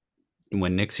like,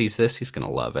 when Nick sees this, he's gonna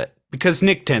love it, because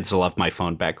Nick tends to love my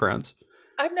phone backgrounds.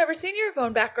 I've never seen your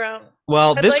phone background.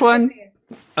 Well, I'd this like to one, see it.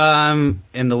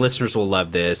 and the listeners will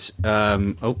love this.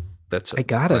 That's I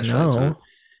gotta know.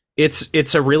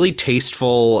 It's a really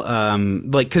tasteful,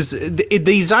 like, because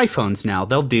these iPhones now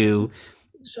they'll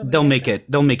make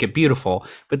it beautiful,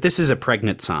 but this is a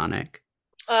pregnant Sonic.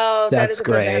 Oh, That's that is a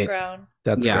great. good background.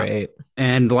 That's great.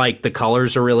 And like the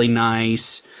colors are really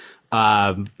nice.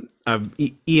 You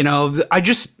know, I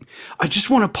just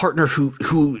want a partner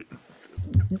who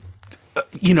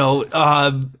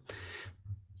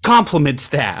compliments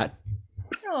that.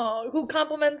 Oh, who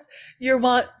compliments your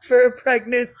want for a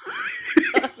pregnant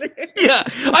Sonic? Yeah,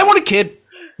 I want a kid.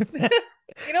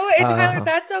 You know what, Tyler,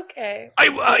 that's okay. I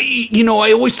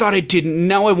always thought I didn't.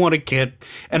 Now I want a kid,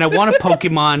 and I want a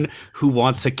Pokemon who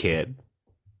wants a kid.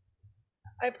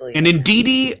 I believe. And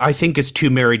Indeedee, I think, is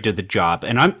too married to the job.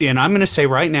 And I'm going to say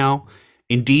right now,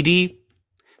 Indeedee,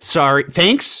 sorry,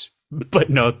 thanks,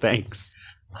 but no thanks.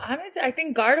 Honestly, I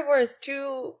think Gardevoir is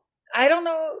too. I don't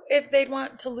know if they'd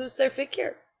want to lose their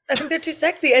figure. I think they're too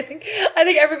sexy. I think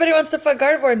everybody wants to fuck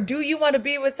Gardevoir. And do you want to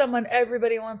be with someone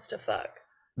everybody wants to fuck?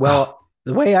 Well,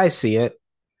 the way I see it,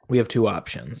 we have two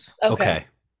options. Okay.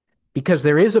 Because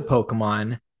there is a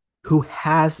Pokemon who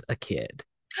has a kid.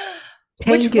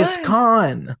 Which Genghis one?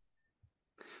 Khan.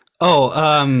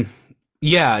 Oh,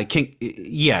 yeah.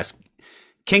 Yes.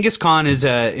 Genghis Khan is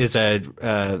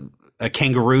a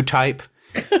kangaroo type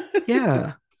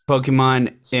Yeah.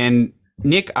 Pokemon. And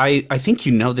Nick, I think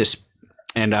you know this,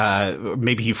 and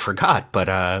maybe you forgot, but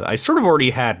I sort of already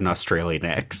had an Australian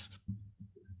ex.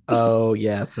 Oh,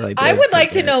 yes. I would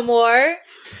like to know more.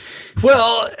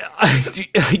 Well,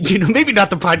 maybe not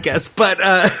the podcast, but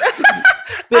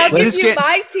I'll give you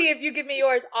my tea if you give me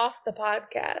yours off the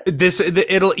podcast.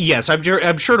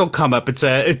 I'm sure it'll come up.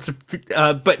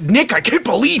 But Nick, I can't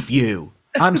believe you.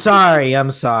 I'm sorry.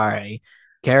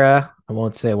 Cara, I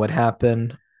won't say what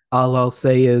happened. All I'll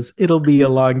say is it'll be a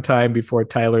long time before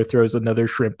Tyler throws another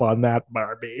shrimp on that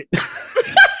Barbie.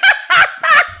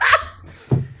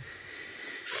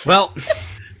 Well,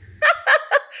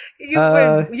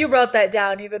 you wrote that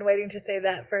down. You've been waiting to say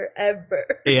that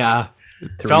forever. Yeah,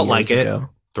 felt like it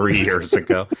 3 years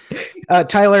ago.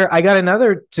 Tyler, I got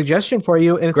another suggestion for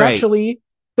you, and it's Great. actually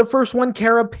the first one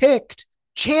Cara picked.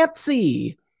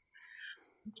 Chansey.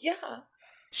 Yeah.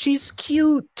 She's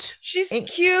cute. She's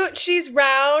cute. She's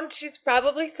round. She's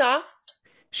probably soft.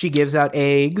 She gives out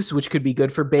eggs, which could be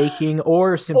good for baking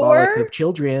or symbolic of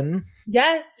children.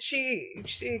 Yes, she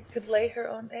could lay her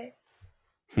own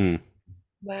eggs.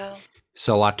 Wow. It's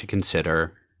a lot to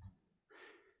consider.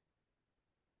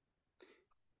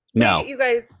 No. Wait, you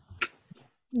guys.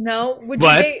 No? Would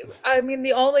What? you date? I mean,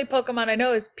 the only Pokemon I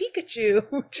know is Pikachu.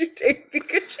 Would you date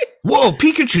Pikachu? Whoa,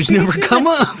 Pikachu's never come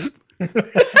up.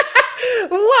 Wow,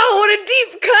 what a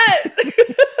deep cut!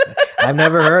 I've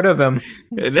never heard of him.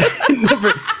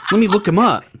 Let me look him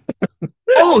up.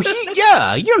 Oh,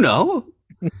 yeah, you know.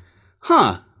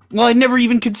 Huh. Well, I never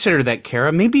even considered that,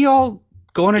 Cara. Maybe I'll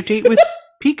go on a date with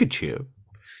Pikachu.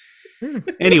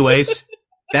 Anyways,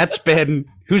 that's been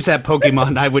Who's That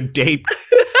Pokemon I Would Date?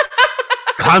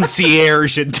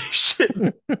 Concierge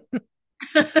edition.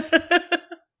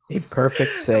 A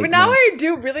perfect segment. But now I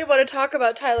do really want to talk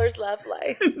about Tyler's love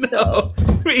life. So.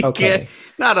 No, we Okay. can't.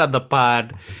 Not on the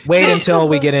pod. Wait until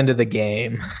we get into the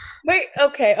game. Wait,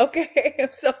 okay.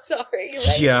 I'm so sorry. You're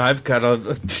right. Yeah, I've got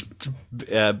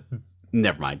a...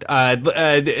 never mind.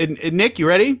 Nick, you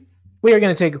ready? We are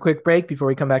going to take a quick break before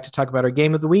we come back to talk about our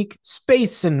game of the week,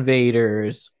 Space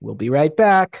Invaders. We'll be right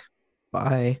back.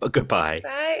 Bye. Goodbye.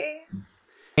 Bye.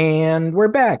 And we're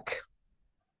back.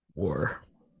 War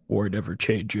never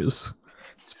changes.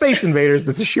 Space Invaders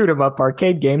is a shoot-'em-up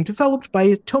arcade game developed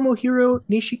by Tomohiro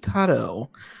Nishikado.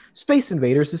 Space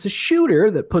Invaders is a shooter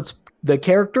that puts the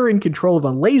character in control of a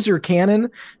laser cannon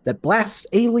that blasts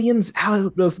aliens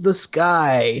out of the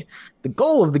sky. The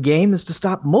goal of the game is to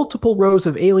stop multiple rows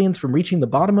of aliens from reaching the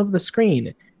bottom of the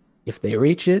screen. If they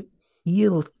reach it,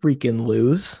 you'll freaking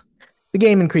lose. The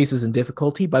game increases in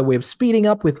difficulty by way of speeding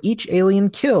up with each alien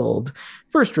killed.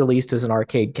 First released as an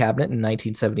arcade cabinet in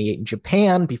 1978 in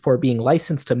Japan, before being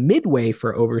licensed to Midway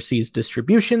for overseas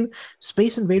distribution,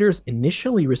 Space Invaders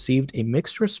initially received a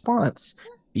mixed response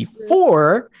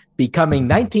before becoming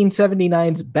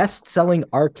 1979's best-selling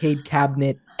arcade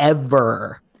cabinet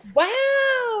ever. Wow.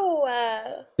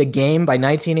 The game by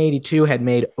 1982 had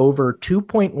made over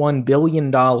 $2.1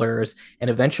 billion and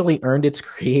eventually earned its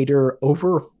creator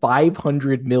over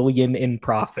 $500 million in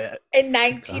profit. In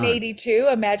 1982,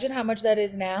 imagine how much that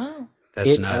is now.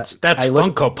 That's nuts. That's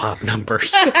Funko Pop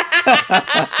numbers.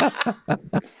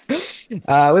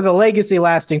 With a legacy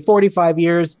lasting 45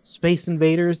 years, Space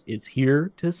Invaders is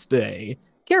here to stay.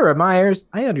 Cara Meyers,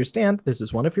 I understand this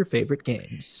is one of your favorite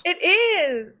games. It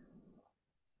is.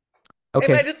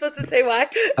 Okay. Am I just supposed to say why?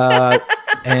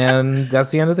 And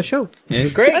that's the end of the show.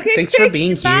 And great. Okay, Thanks for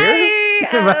being here.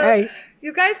 Bye.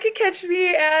 You guys can catch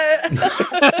me at...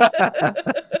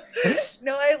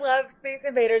 No, I love Space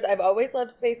Invaders. I've always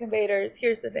loved Space Invaders.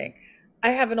 Here's the thing. I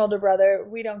have an older brother.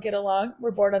 We don't get along.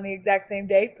 We're born on the exact same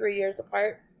day, 3 years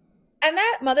apart. And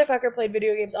that motherfucker played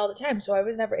video games all the time, so I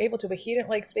was never able to, but he didn't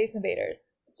like Space Invaders.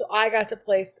 So I got to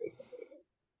play Space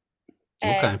Invaders.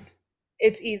 And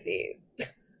it's easy.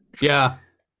 Yeah,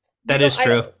 that is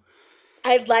true.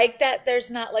 I like that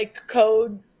there's not like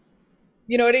codes.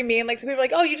 You know what I mean? Like some people are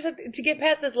like, oh, you just have to get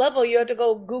past this level, you have to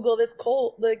go Google this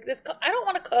code. I don't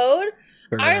want a code.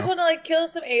 I just want to like kill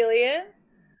some aliens.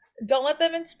 Don't let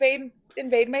them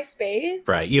invade my space.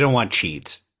 Right. You don't want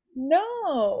cheats.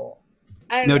 No.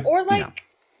 I'm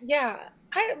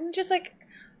just like,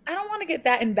 I don't want to get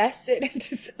that invested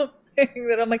into something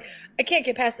that I'm like, I can't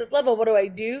get past this level. What do I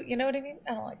do? You know what I mean?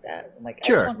 I don't like that. I'm like,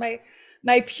 sure. I just want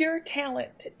my pure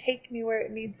talent to take me where it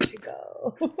needs to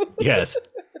go. Yes.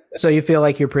 So you feel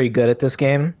like you're pretty good at this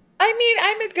game? I mean,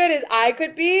 I'm as good as I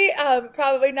could be.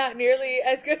 Probably not nearly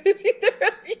as good as either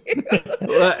of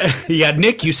you. Yeah,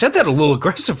 Nick, you said that a little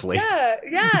aggressively.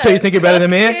 Yeah. So you think you're better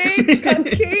than me?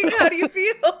 Cupcake, how do you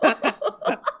feel?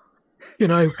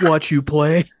 Can I watch you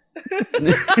play?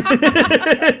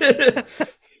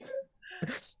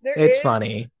 It's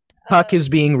funny. Puck is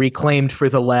being reclaimed for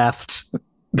the left.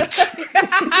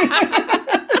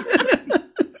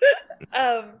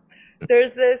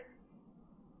 There's this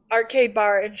arcade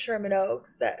bar in Sherman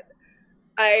Oaks that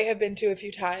I have been to a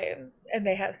few times, and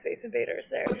they have Space Invaders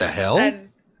there. What the hell? And,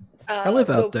 I live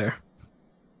out there.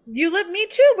 You live? Me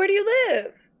too. Where do you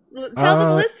live? Tell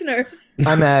the listeners.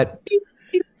 I'm at...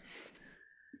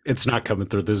 It's not coming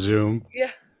through the Zoom.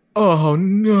 Yeah. Oh,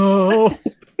 no.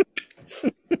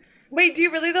 Wait, do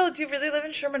you really though? Do you really live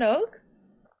in Sherman Oaks?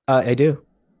 I do.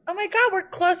 Oh my God, we're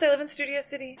close. I live in Studio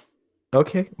City.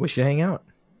 Okay, we should hang out.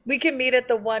 We can meet at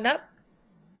the One Up.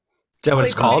 Is that what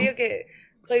it's called?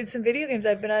 Played some video games.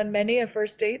 I've been on many of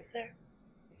first dates there.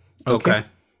 Okay.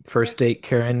 First date,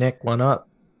 Kara and Nick, one up.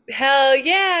 Hell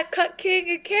yeah, Cut King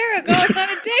and Kara going on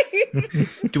a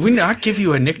date. Do we not give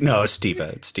you a nick? No, it's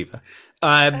Steva. It's Steva.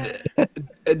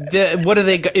 What do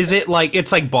they? Is it like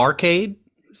it's like barcade?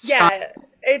 Yeah,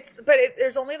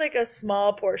 there's only like a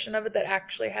small portion of it that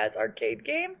actually has arcade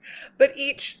games, but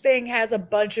each thing has a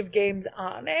bunch of games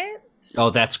on it. Oh,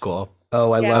 that's cool.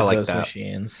 Oh, I Yeah. love I like those that.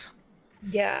 machines.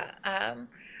 Yeah.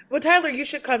 Well, Tyler, you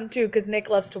should come too because Nick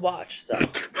loves to watch. So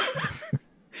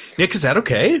Nick, is that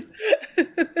okay?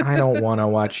 I don't want to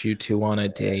watch you two on a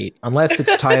date unless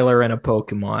it's Tyler and a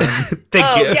Pokemon.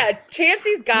 Thank you. yeah,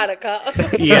 Chancey's gotta come.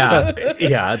 Yeah.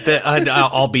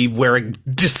 I'll be wearing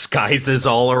disguises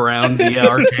all around the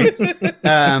arcade.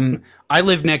 I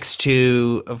live next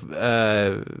to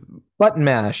Button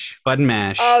Mash. Button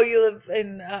Mash. Oh, you live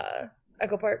in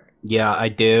Echo Park. Yeah, I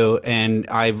do, and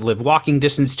I live walking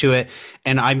distance to it,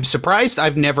 and I'm surprised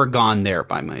I've never gone there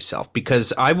by myself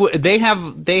because they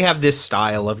have this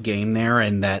style of game there,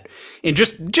 and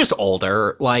just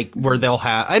older, like where they'll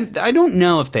have. I don't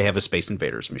know if they have a Space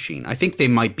Invaders machine. I think they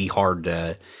might be hard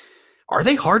to. Are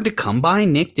they hard to come by?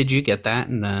 Nick, did you get that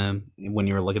when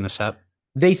you were looking this up?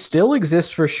 They still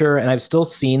exist for sure, and I've still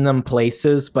seen them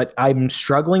places, but I'm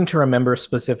struggling to remember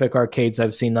specific arcades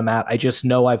I've seen them at. I just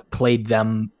know I've played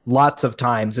them lots of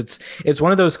times. It's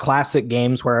one of those classic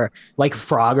games where, like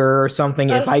Frogger or something,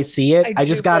 if I see it, I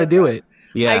just got to do it.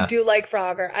 Yeah, I do like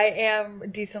Frogger. I am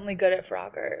decently good at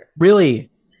Frogger. Really?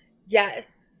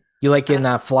 Yes. You like getting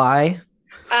that fly?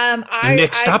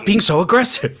 Nick, stop being so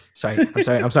aggressive. Sorry,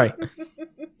 I'm sorry.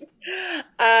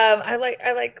 I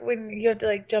like when you have to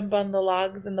like jump on the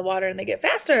logs in the water and they get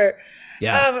faster.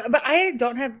 Yeah. But I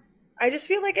just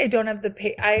feel like I don't have the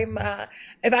pay.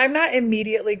 If I'm not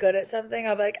immediately good at something,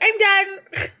 I'll be like, I'm done.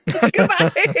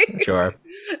 Goodbye. Sure.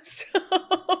 So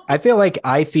I feel like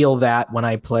I feel that when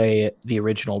I play the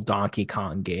original Donkey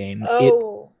Kong game.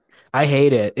 I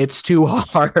hate it. It's too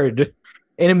hard.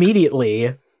 And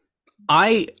immediately.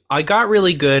 I got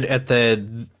really good at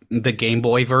the Game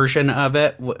Boy version of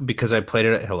it because I played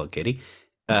it at Hello Kitty.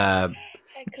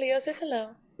 Cleo says hello.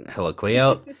 Hello,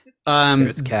 Cleo.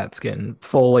 There's Cat's getting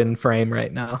full in frame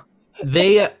right now.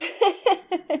 They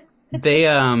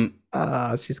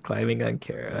she's climbing on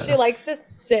Kara. She likes to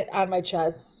sit on my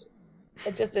chest.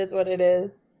 It just is what it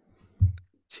is.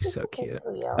 She's so cute.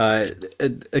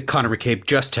 Connor McCabe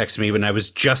just texted me when I was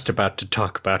just about to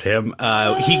talk about him.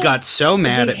 He got so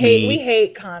mad at me. We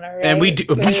hate Connor, right? And we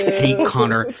hate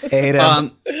Connor. Hate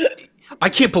him. I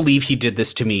can't believe he did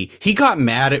this to me. He got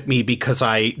mad at me because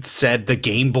I said the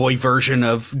Game Boy version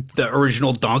of the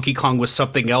original Donkey Kong was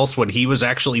something else when he was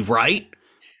actually right.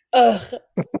 Ugh.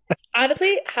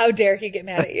 Honestly, how dare he get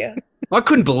mad at you? I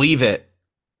couldn't believe it.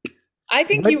 I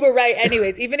think you were right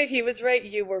anyways. Even if he was right,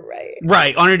 you were right.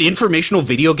 Right. On an informational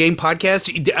video game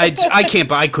podcast,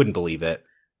 I couldn't believe it.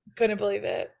 Couldn't believe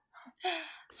it.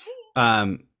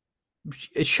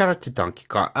 Shout out to Donkey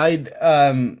Kong.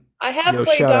 I have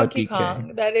played Donkey DK.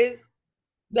 Kong. That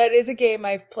is a game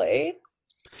I've played.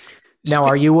 Now,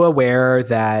 are you aware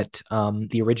that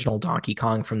the original Donkey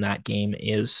Kong from that game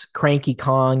is Cranky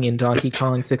Kong in Donkey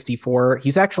Kong 64?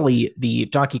 He's actually the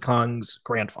Donkey Kong's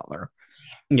grandfather.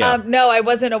 Yeah. No, I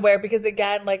wasn't aware because,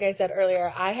 again, like I said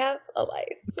earlier, I have a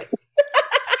life.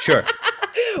 Sure.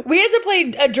 We had to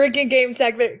play a drinking game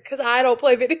segment because I don't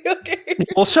play video games.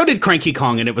 Well, so did Cranky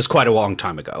Kong, and it was quite a long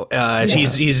time ago.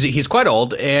 He's quite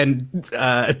old, and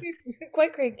He's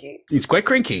quite cranky. he's quite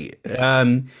cranky.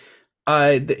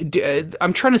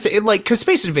 I'm trying to think, like, because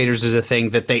Space Invaders is a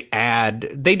thing that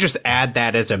they just add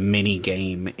that as a mini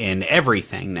game in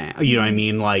everything now. You know what I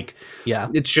mean? Like, Yeah.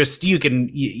 it's just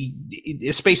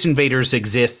Space Invaders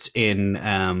exists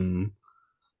in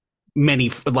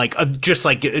many, like, just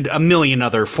like a million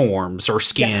other forms or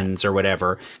skins or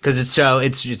whatever, because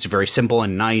it's very simple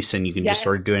and nice, and you can just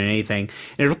sort of do anything.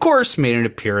 And it, of course, made an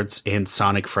appearance in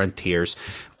Sonic Frontiers.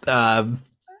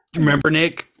 Remember,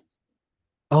 Nick?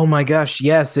 Oh my gosh,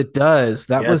 yes, it does.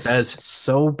 That was it does.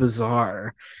 so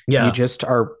bizarre. Yeah. You just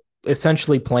are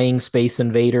essentially playing Space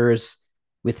Invaders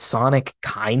with Sonic,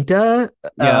 kinda.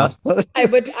 Yeah. I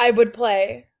would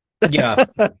play. Yeah.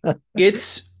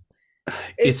 It's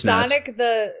Is nuts. Sonic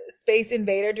the Space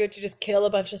Invader? Do you have to just kill a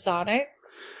bunch of Sonics?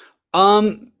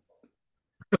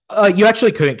 You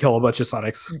actually couldn't kill a bunch of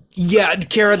Sonics. Yeah,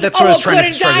 Kara, that's what I was trying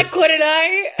to say. Couldn't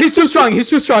I? He's too strong. He's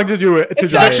too strong to do it.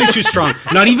 He's actually too strong.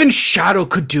 Not even Shadow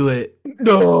could do it.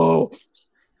 No.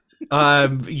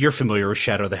 You're familiar with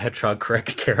Shadow the Hedgehog,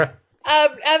 correct, Kara?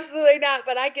 Absolutely not,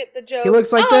 but I get the joke. He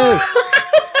looks like this.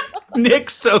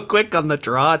 Nick's so quick on the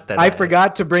draw today. I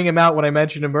forgot to bring him out when I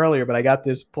mentioned him earlier, but I got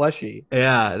this plushie.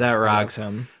 Yeah, that rocks.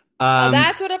 Him.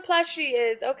 That's what a plushie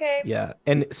is. Okay. Yeah,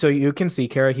 and so you can see,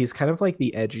 Kara, he's kind of like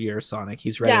the edgier Sonic.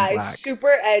 He's red Yeah, and he's black.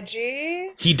 super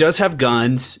edgy. He does have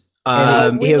guns.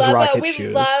 And he has rocket we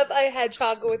shoes. love a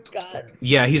hedgehog with guns.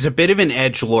 Yeah, he's a bit of an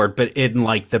edgelord, but in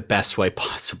like the best way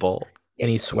possible. And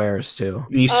he swears too.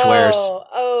 He swears.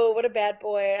 Oh, what a bad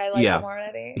boy. I like him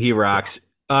already. He rocks.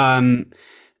 So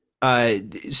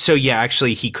yeah,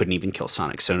 actually he couldn't even kill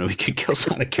Sonic, so nobody could kill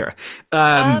Sonic, Kara.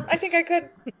 I think I could.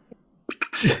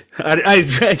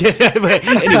 Anyways,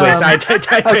 I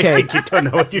think you don't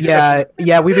know what you're doing.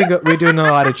 Yeah, we're doing a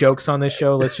lot of jokes on this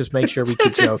show. Let's just make sure we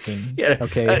keep joking. Yeah.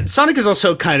 Okay. Sonic is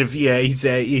also kind of he's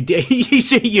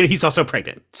also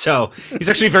pregnant, so he's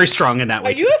actually very strong in that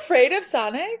way. Are you afraid of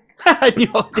Sonic?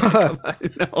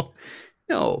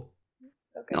 No.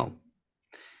 Okay.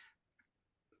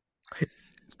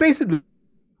 Space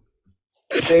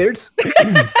Invaders.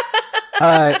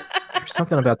 There's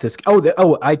something about this.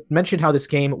 I mentioned how this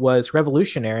game was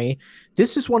revolutionary.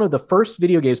 This is one of the first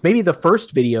video games, maybe the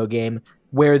first video game,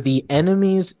 where the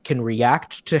enemies can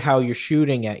react to how you're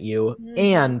shooting at you,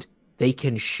 and they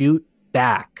can shoot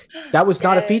back. That was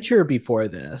not a feature before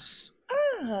this.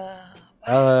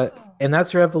 Wow. And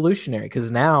that's revolutionary, because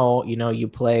now, you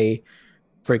play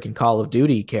freaking Call of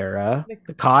Duty, Kara,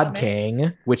 the COD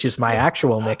King, which is my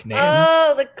actual nickname.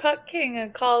 Oh, the Cuck King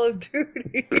of Call of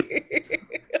Duty.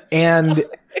 And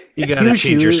you gotta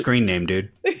change your screen name,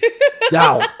 dude.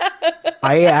 No,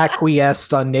 I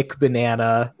acquiesced on Nick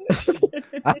Banana.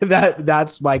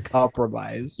 That's my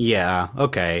compromise. Yeah.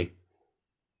 Okay.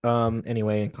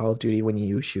 Anyway, in Call of Duty, when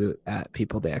you shoot at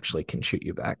people, they actually can shoot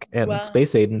you back, and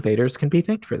Space Invaders can be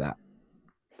thanked for that.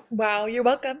 Wow, you're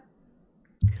welcome.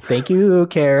 Thank you,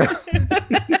 Kara.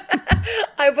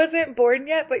 I wasn't born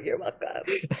yet, but you're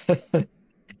welcome.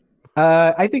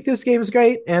 I think this game is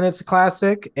great, and it's a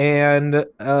classic, and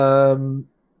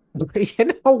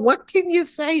what can you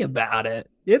say about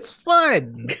it? It's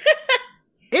fun.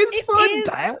 It's fun,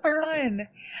 Tyler. Fun.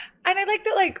 And I like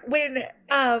that, like, when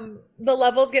the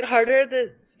levels get harder,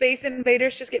 the Space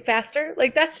Invaders just get faster.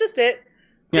 Like, that's just it.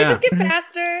 They just get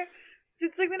faster. So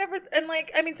it's like they never, and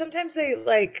like, I mean, sometimes they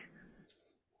like,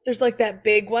 there's like that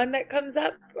big one that comes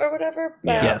up or whatever.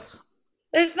 But yes.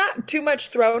 There's not too much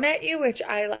thrown at you, which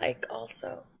I like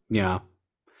also. Yeah.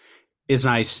 It's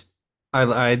nice.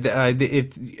 I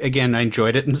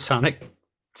enjoyed it in Sonic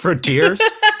Frontiers.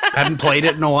 I hadn't played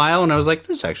it in a while, and I was like,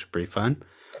 this is actually pretty fun.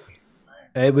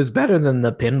 It was better than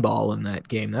the pinball in that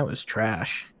game. That was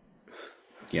trash.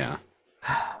 Yeah.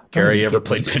 Kara, you ever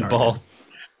played pinball?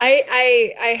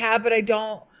 I have, but I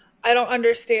don't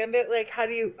understand it. Like, how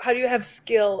do you have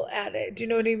skill at it? Do you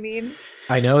know what I mean?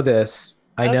 I know this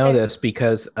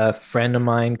because a friend of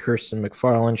mine, Kirsten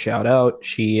McFarland, shout out,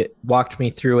 she walked me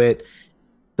through it.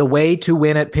 The way to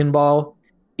win at pinball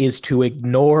is to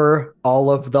ignore all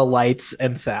of the lights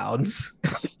and sounds.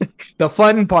 The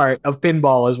fun part of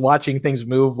pinball is watching things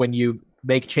move when you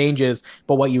make changes,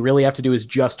 but what you really have to do is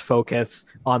just focus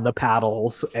on the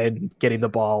paddles and getting the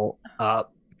ball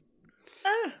up.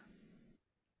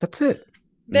 That's it.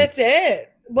 That's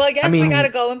it. Well, I guess we gotta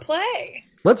go and play.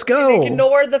 Let's go.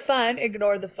 Ignore the fun.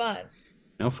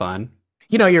 No fun.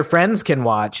 Your friends can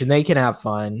watch and they can have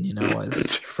fun,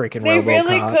 as freaking They RoboCop.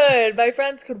 really could. My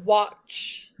friends could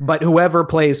watch. But whoever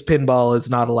plays pinball is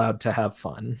not allowed to have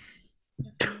fun.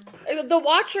 The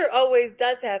watcher always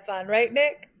does have fun, right,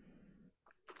 Nick?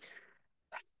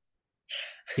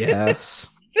 Yes.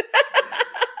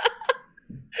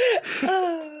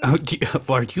 Are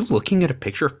you looking at a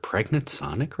picture of pregnant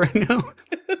Sonic right now?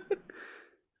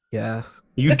 Yes.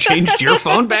 You changed your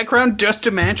phone background just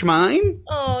to match mine?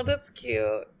 Oh, that's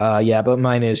cute. Yeah, but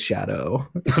mine is Shadow.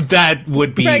 That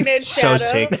would be pregnant so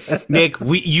Shadow. sick. Nick,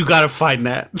 you gotta find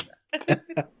that.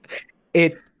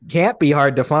 It can't be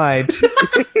hard to find.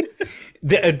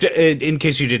 In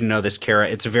case you didn't know this, Kara,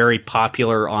 it's very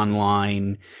popular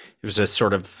online. There's a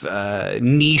sort of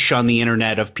niche on the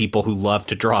internet of people who love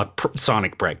to draw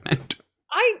Sonic pregnant.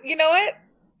 You know what?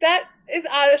 That is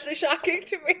honestly shocking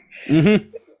to me. Mm-hmm.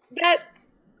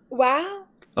 That's wow.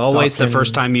 Always the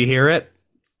first time you hear it.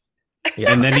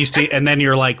 Yeah. And then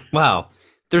you're like, wow,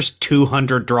 there's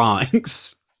 200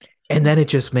 drawings. And then it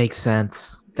just makes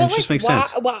sense. It just makes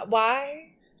sense.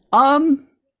 Why?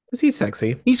 Because he's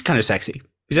sexy. He's kind of sexy.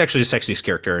 He's actually the sexiest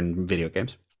character in video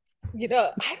games. I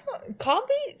don't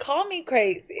call me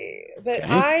crazy, but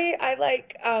Okay. I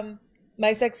like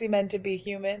my sexy men to be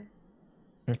human.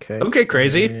 Okay,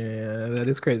 crazy. Yeah, that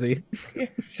is crazy. You're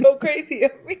so crazy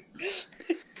of me.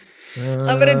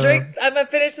 I'm gonna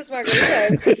finish this margarita.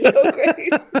 I'm so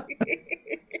crazy.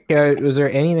 Yeah, was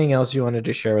there anything else you wanted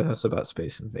to share with us about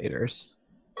Space Invaders?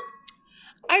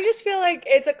 I I just feel like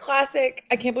it's a classic.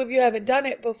 I can't believe you haven't done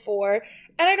it before.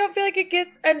 And I don't feel like it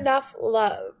gets enough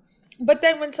love. But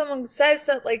then when someone says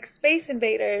something like Space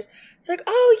Invaders, it's like,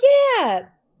 oh yeah.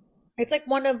 It's like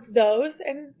one of those.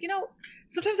 And,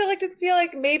 sometimes I like to feel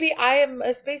like maybe I am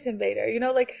a Space Invader.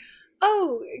 Like,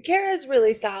 oh, Kara's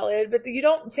really solid, but you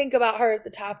don't think about her at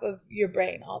the top of your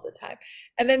brain all the time.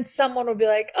 And then someone will be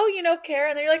like, oh, Kara.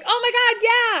 And then you're like, oh my God,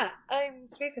 yeah, I'm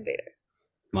Space Invaders.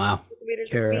 Wow. Space Invaders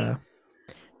is Kara,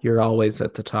 you're always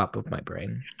at the top of my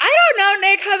brain. I don't know,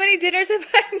 Nick. How many dinners have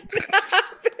I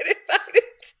not been invited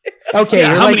to? Okay,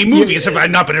 Yeah, how many movies have I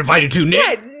not been invited to, Nick?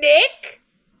 Yeah,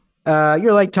 Nick.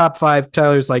 You're like top 5.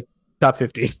 Tyler's like top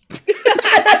 50.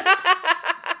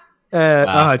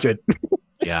 100.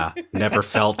 Yeah, never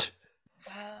felt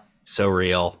so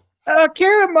real.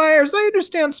 Cara Meyers, I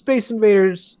understand Space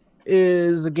Invaders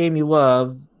is a game you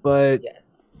love, but Yes.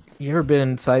 you ever been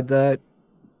inside that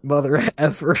mother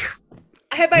ever?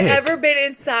 Have I ever been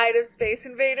inside of Space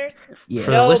Invaders? Yeah.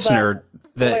 For the listener,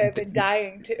 I've been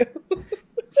dying to.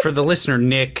 For the listener,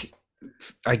 Nick,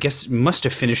 I guess must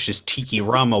have finished his tiki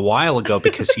rum a while ago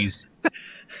because he's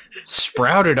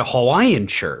sprouted a Hawaiian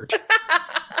shirt.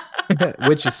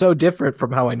 Which is so different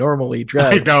from how I normally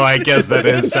dress. I know, I guess that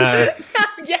is.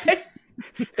 Yes.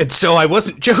 And so I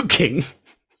wasn't joking.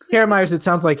 Cara Meyers, it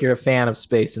sounds like you're a fan of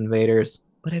Space Invaders,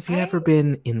 but have you ever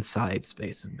been inside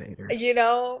Space Invaders?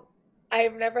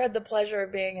 I've never had the pleasure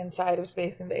of being inside of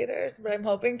Space Invaders, but I'm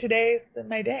hoping today's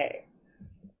my day.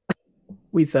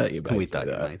 We thought you might We say thought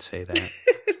you that. might say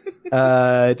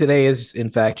that. Today is, in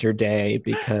fact, your day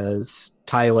because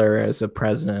Tyler is a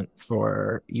present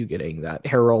for you getting that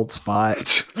Herald spot.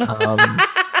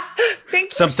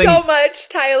 Thank you so much,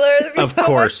 Tyler. Of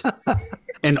course.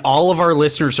 And all of our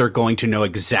listeners are going to know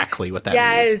exactly what that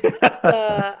means. Yes.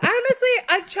 Honestly,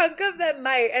 a chunk of them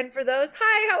might. And for those,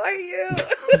 hi, how are you?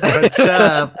 What's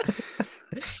up?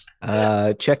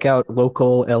 Check out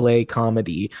local LA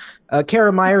comedy.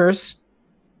 Cara Meyers,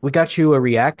 we got you a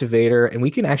reactivator, and we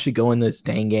can actually go in this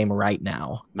dang game right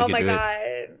now. Oh my God.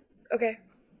 Okay.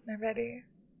 I'm ready.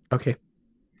 Okay.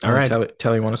 All right.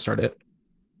 Tell you want to start it.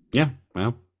 Yeah.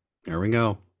 Well, here we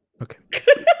go. Okay.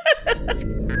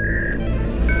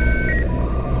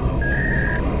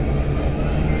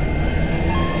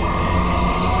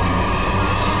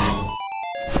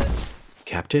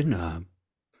 Captain,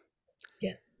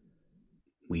 Yes.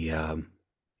 we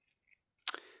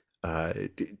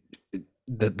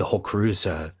the whole crew is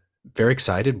very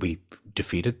excited. We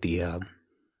defeated the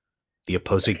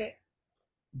opposing.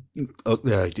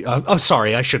 Okay.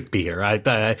 Sorry, I shouldn't be here.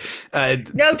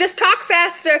 No, just talk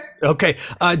faster. Okay.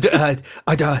 The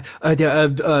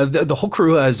whole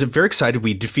crew is very excited.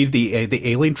 We defeated the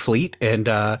alien fleet, and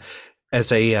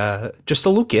as a just a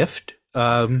little gift.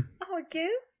 A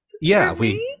gift? Yeah, For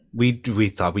me? we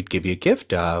thought we'd give you a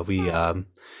gift.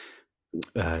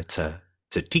 It's a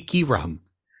tiki rum.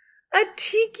 A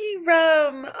tiki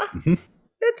rum. Oh, Mhm.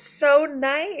 that's so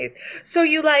nice. So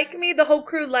you like me? The whole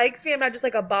crew likes me. I'm not just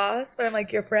like a boss, but I'm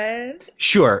like your friend.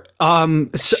 Sure.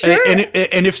 Sure.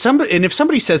 And if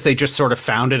somebody says they just sort of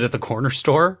found it at the corner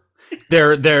store,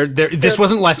 this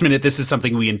wasn't last minute. This is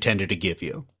something we intended to give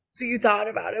you. So you thought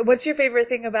about it. What's your favorite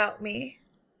thing about me?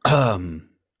 Gotta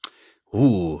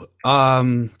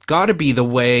be the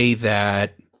way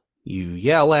that you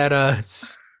yell at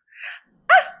us.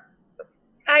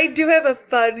 I do have a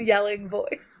fun yelling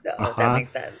voice, so that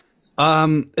makes sense.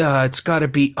 It's gotta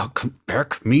be,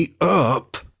 back me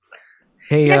up.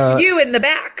 Hey, Yes, you in the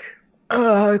back.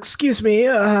 excuse me.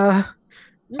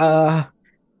 Louder.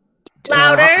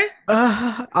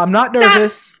 I'm not Stop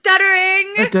nervous.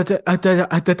 stuttering.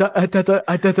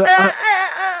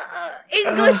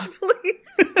 English, please.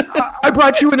 I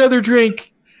brought you another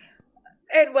drink.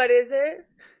 And what is it?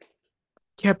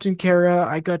 Captain Cara,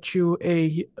 I got you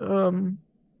a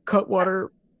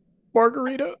Cutwater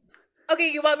margarita. Okay,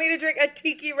 you want me to drink a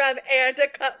tiki rum and a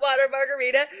cutwater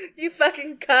margarita? You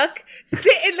fucking cuck.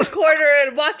 Sit in the corner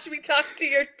and watch me talk to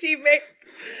your teammates.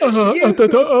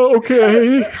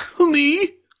 Okay. Me?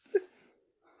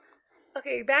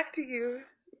 Okay, back to you.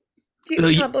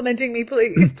 Keep complimenting me,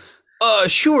 please.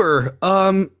 Sure.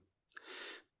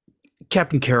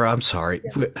 Captain Cara, I'm sorry.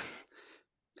 Yeah.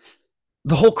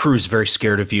 The whole crew is very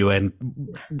scared of you, and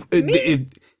the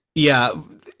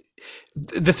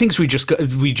things we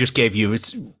just gave you.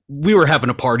 We were having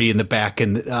a party in the back,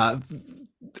 and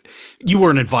you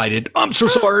weren't invited. I'm so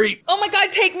sorry. Oh my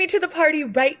God, take me to the party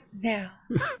right now.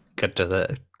 Cut to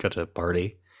the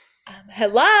party.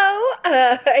 Hello.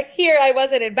 Here, I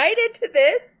wasn't invited to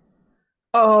this.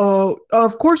 Oh,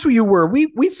 of course you were.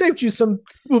 We saved you some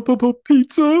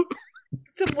pizza.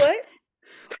 Some what?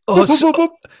 Oh,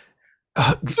 so,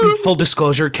 full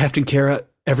disclosure, Captain Cara,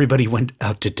 everybody went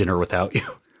out to dinner without you.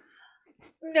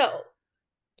 No.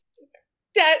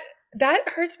 That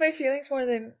hurts my feelings more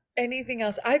than anything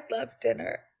else. I love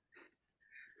dinner.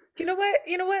 You know what?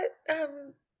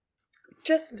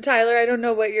 Just Tyler, I don't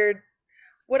know what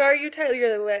are you, Tyler?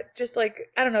 You're what? Just like,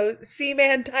 I don't know,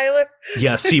 Seaman Tyler?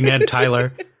 Yeah, Seaman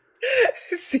Tyler.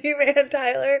 Seaman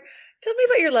Tyler. Tell me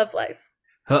about your love life.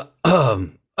 Is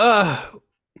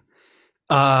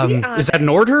that an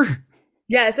order?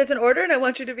 Yes, that's an order, and I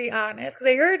want you to be honest. Because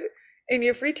I heard in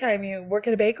your free time you work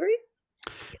in a bakery?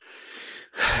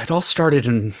 It all started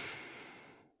in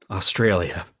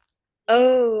Australia.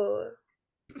 Oh.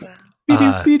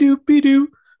 Wow. Be-doo.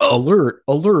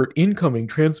 Alert, incoming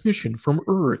transmission from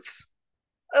Earth.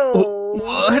 Oh.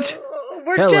 What?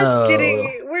 We're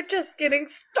just getting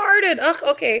started. Ugh,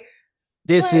 okay.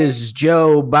 This is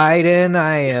Joe Biden.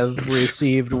 I have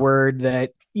received word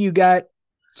that you got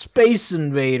Space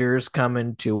Invaders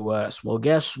coming to us. Well,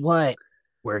 guess what?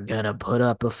 We're gonna put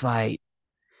up a fight.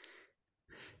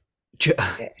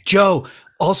 Joe,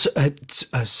 also,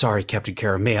 sorry, Captain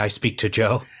Cara, may I speak to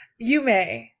Joe? You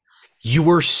may. You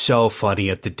were so funny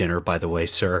at the dinner, by the way,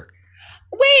 sir.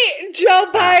 Wait,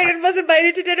 Joe Biden was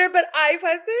invited to dinner, but I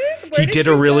wasn't? He did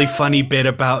a really funny bit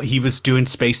about he was doing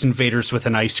Space Invaders with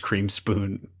an ice cream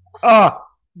spoon. Oh,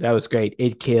 that was great.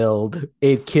 It killed.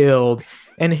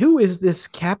 And who is this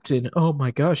captain? Oh my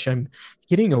gosh, I'm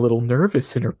getting a little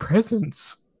nervous in her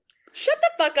presence. Shut the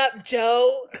fuck up,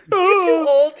 Joe. You're too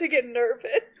old to get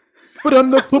nervous. But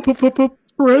I'm the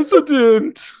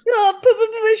president.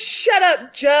 Oh, shut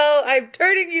up, Joe. I'm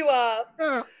turning you off.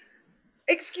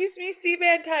 Excuse me,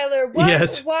 Seaman Tyler.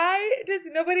 Yes. Why does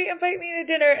nobody invite me to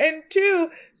dinner? And two,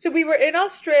 so we were in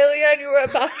Australia and you were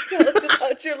about to tell us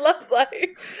about your love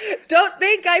life. Don't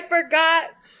think I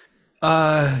forgot.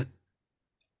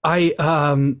 I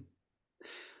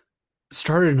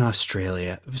started in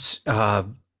Australia.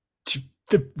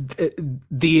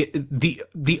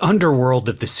 The underworld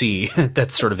of the sea.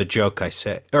 That's sort of a joke I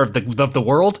say, or the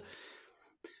world.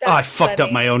 I fucked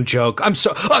up my own joke. I'm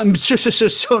just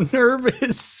so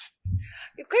nervous.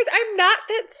 You guys, I'm not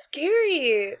that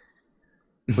scary.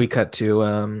 We cut to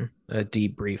a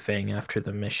debriefing after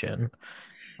the mission.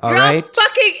 You're all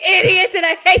fucking idiots, and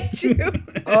I hate you.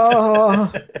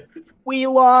 Oh, we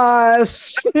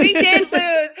lost. We did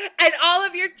lose, and all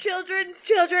of your children's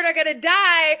children are gonna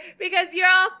die because you're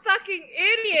all fucking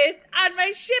idiots on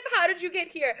my ship. How did you get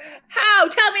here? How?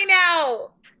 Tell me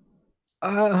now.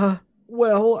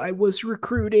 Well, I was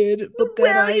recruited, but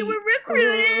then you were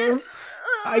recruited.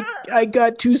 I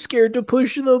got too scared to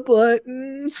push the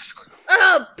buttons.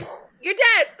 Oh, you're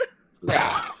dead.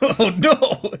 Oh no.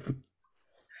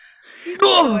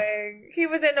 He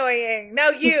was annoying. Now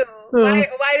you. Why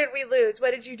did we lose?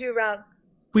 What did you do wrong?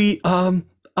 We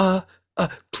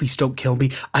please don't kill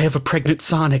me. I have a pregnant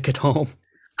Sonic at home.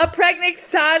 A pregnant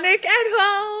Sonic at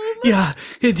home? Yeah,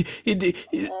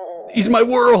 he's my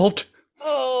world.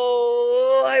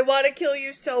 Oh, I want to kill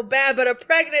you so bad, but a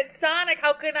pregnant Sonic,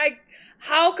 how could I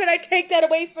take that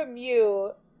away from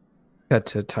you? Cut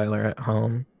to Tyler at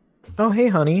home. Oh, hey,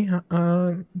 honey.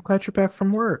 I'm glad you're back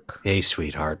from work. Hey,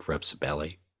 sweetheart, rubs a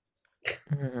belly.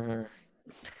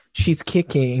 She's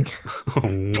kicking. Oh,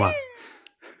 mwah.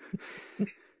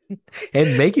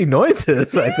 And making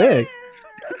noises, I think.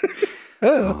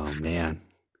 Oh, man.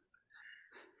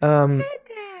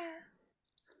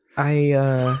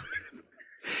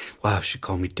 Wow, she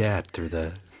called me dad through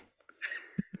the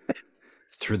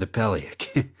belly.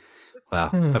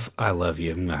 Wow, I love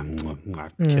you.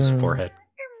 Kiss forehead.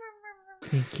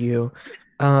 Thank you.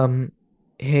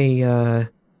 Hey, I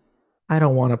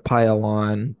don't want to pile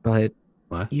on, but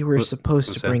What? you were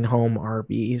supposed to bring home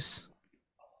Arby's.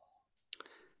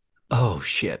 Oh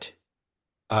shit.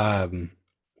 Yeah,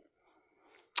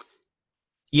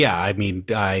 I mean,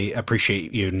 I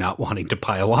appreciate you not wanting to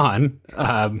pile on.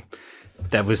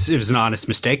 It was an honest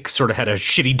mistake. Sort of had a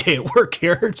shitty day at work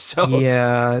here. So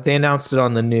yeah, they announced it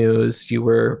on the news. You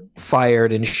were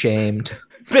fired and shamed.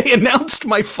 They announced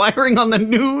my firing on the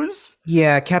news?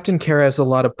 Yeah, Captain Cara has a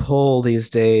lot of pull these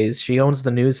days. She owns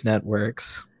the news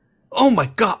networks. Oh my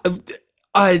god.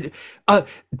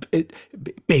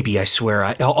 Baby, I swear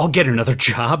I'll get another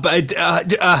job. Cut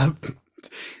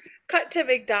to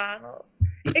McDonald's.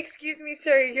 Excuse me,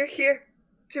 sir, you're here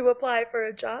to apply for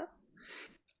a job?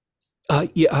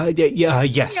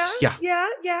 Yes. Yeah,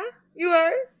 you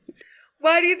are?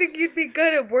 Why do you think you'd be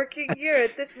good at working here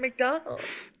at this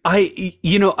McDonald's?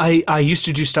 I used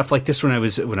to do stuff like this when I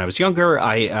was younger.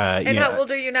 And how old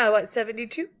are you now? What,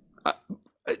 72?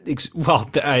 That's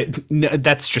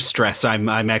just stress.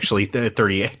 I'm actually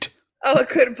 38. Oh, I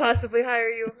couldn't possibly hire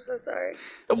you. I'm so sorry.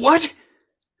 What?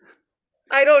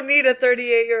 I don't need a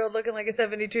 38-year-old looking like a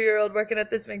 72-year-old working at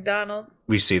this McDonald's.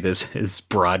 We see this is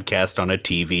broadcast on a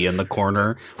TV in the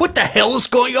corner. What the hell is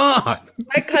going on?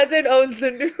 My cousin owns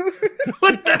the news.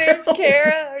 What the Her name's hell?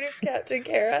 Cara. Her name's Captain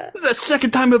Cara. This is the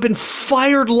second time I've been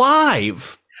fired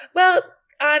live. Well,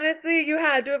 honestly, you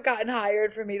had to have gotten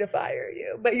hired for me to fire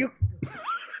you. But I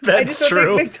That's just don't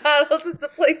true. think McDonald's is the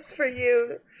place for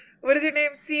you. What is your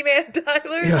name? Seaman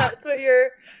Tyler? Yeah. That's what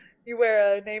you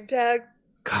wear a name tag?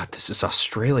 God, this is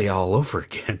Australia all over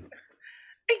again.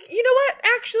 You know what?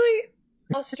 Actually,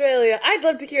 Australia. I'd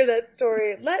love to hear that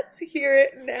story. Let's hear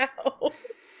it now.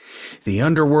 The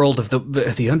underworld of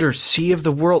the undersea of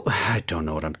the world. I don't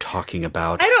know what I'm talking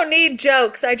about. I don't need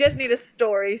jokes. I just need a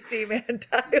story, Seaman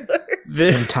Tyler.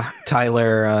 And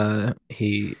Tyler,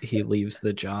 he leaves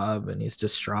the job and he's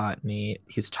distraught and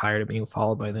he's tired of being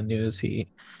followed by the news. He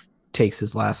takes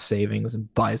his last savings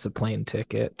and buys a plane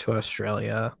ticket to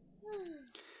Australia.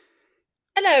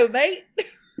 Hello, mate.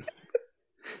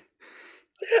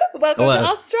 Welcome to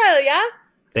Australia.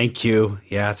 Thank you.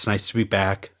 Yeah, it's nice to be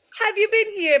back. Have you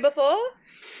been here before?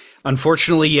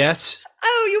 Unfortunately, yes.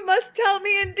 Oh, you must tell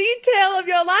me in detail of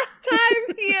your last time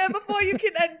here before you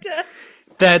can enter.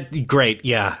 Great.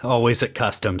 Yeah, always at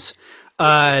customs.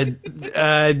 The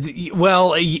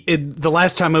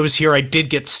last time I was here, I did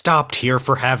get stopped here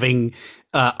for having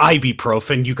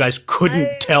ibuprofen. You guys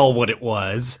couldn't tell what it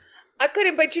was. I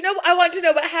couldn't, but I want to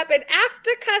know what happened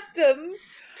after customs,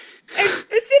 and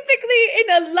specifically in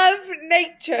a love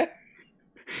nature.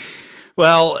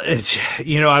 Well,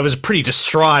 I was pretty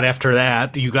distraught after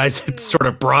that. You guys had sort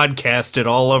of broadcasted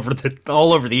all over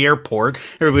the airport.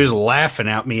 Everybody was laughing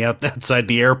at me outside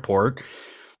the airport.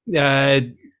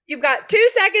 You've got 2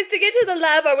 seconds to get to the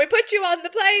love, or we put you on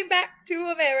the plane back to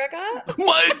America.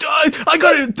 I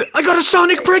got a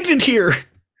Sonic pregnant here.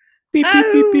 Beep beep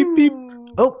beep beep beep.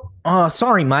 Oh,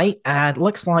 sorry, mate.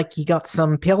 Looks like you got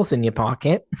some pills in your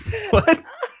pocket. What?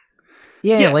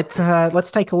 Yeah, let's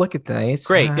take a look at these.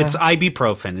 Great, it's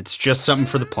ibuprofen. It's just something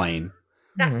for the plane.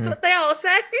 That's what they all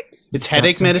say. It's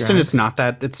headache medicine. It's not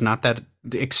that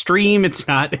extreme. It's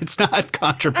not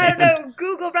contraband. I don't know.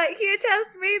 Google right here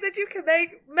tells me that you can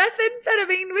make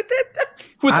methamphetamine with it.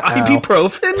 With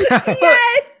ibuprofen?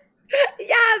 Yes.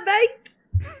 Yeah, mate.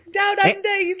 Down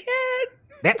under, you can.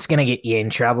 That's gonna get you in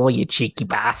trouble, you cheeky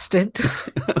bastard.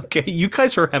 Okay, you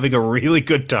guys are having a really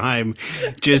good time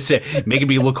just making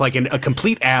me look like a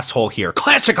complete asshole here.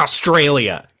 Classic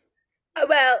Australia.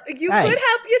 Well, you could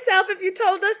help yourself if you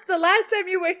told us the last time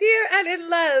you were here and in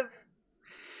love.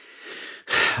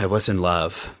 I was in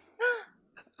love.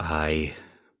 I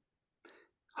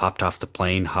hopped off the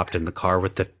plane, hopped in the car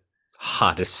with the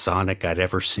hottest Sonic I'd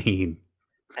ever seen.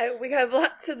 We have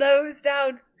lots of those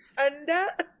down under.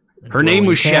 Her name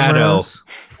was Shadow.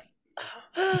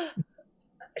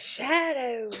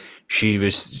 Shadow. She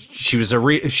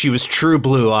was true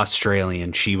blue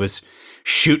Australian. She was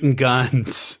shooting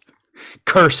guns,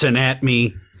 cursing at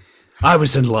me. I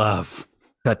was in love.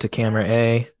 Cut to camera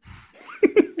A.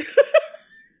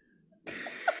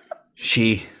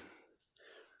 She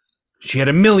had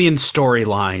a million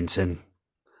storylines, and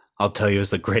I'll tell you, it was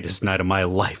the greatest night of my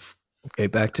life. Okay,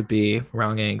 back to B.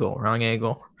 Wrong angle.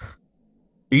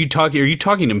 Are you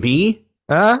talking to me?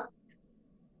 Huh?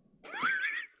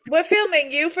 We're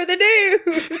filming you for the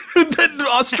news. The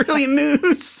Australian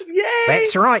news. Yay!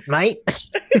 That's right, mate.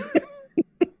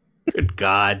 Good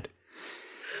God.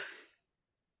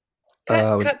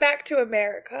 Cut back to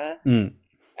America.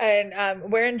 And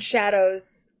we're in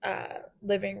Shadow's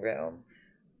living room.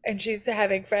 And she's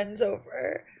having friends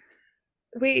over.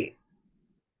 Wait,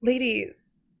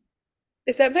 ladies.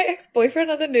 Is that my ex-boyfriend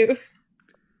on the news?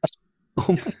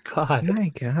 Oh my God. Oh my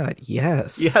God,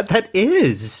 yes. Yeah, that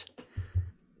is.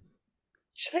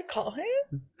 Should I call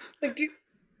him?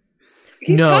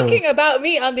 He's talking about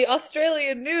me on the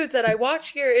Australian news that I watch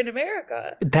here in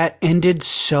America. That ended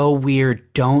so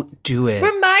weird. Don't do it.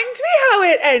 Remind me how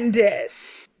it ended.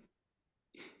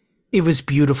 It was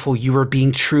beautiful. You were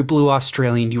being true blue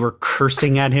Australian. You were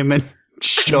cursing at him and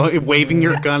waving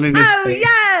your gun in his face. Oh,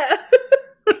 yeah!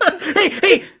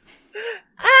 Hey!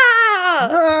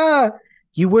 Ah!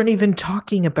 You weren't even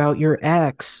talking about your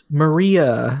ex,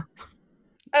 Maria.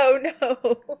 Oh, no.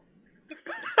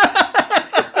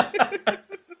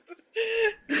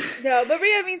 No,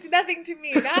 Maria means nothing to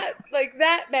me. Not like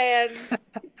that man.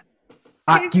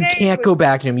 You can't go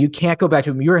back to him. You can't go back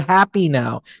to him. You're happy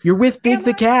now. You're with Big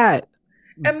the Cat.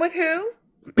 And with who?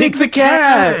 Big the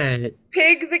Cat.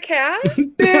 Pig the cat?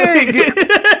 Big.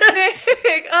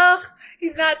 Big. Ugh.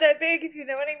 He's not that big, if you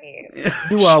know what I mean.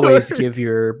 You always give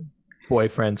your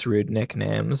boyfriends rude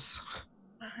nicknames.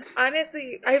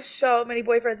 Honestly, I have so many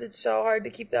boyfriends. It's so hard to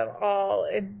keep them all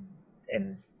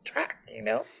in track, you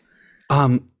know?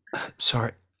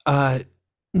 Sorry.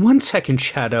 1 second,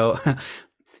 Shadow.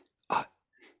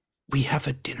 We have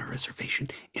a dinner reservation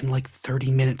in like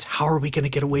 30 minutes. How are we going to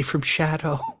get away from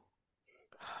Shadow?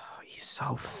 Oh, he's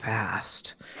so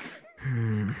fast. Do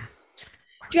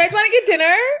you guys want to get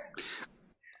dinner?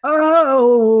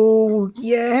 Oh,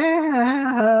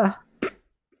 yeah.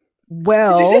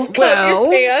 Well, Did you just cut your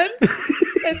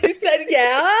pants as you said,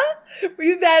 yeah? Were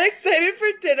you that excited for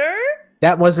dinner?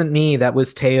 that wasn't me. That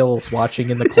was Tails watching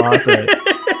in the closet.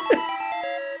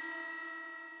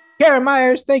 Cara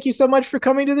Meyers, thank you so much for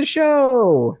coming to the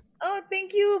show. Oh,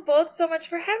 thank you both so much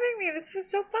for having me. This was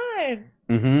so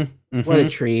fun. What a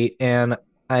treat. And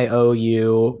I owe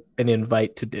you an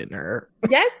invite to dinner.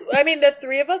 Yes, I mean, the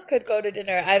three of us could go to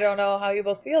dinner. I don't know how you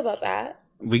both feel about that.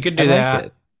 We could do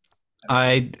that.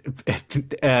 Tyler,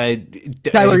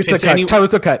 Tyler's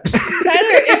the cut. Tyler,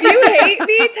 if you hate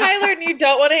me, Tyler, and you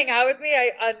don't want to hang out with me,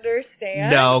 I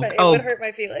understand. No, but it would hurt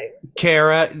my feelings.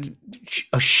 Cara,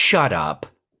 shut up.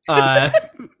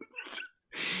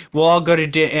 We'll all go to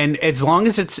dinner, and as long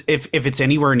as it's if it's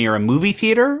anywhere near a movie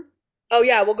theater. Oh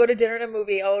yeah, we'll go to dinner and a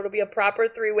movie. Oh, it'll be a proper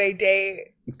 3-way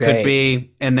date. Could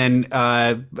be, and then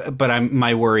but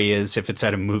my worry is if it's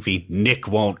at a movie, Nick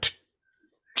won't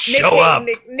show up.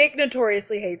 Nick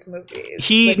notoriously hates movies.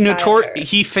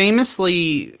 He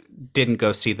famously didn't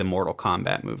go see the Mortal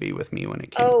Kombat movie with me when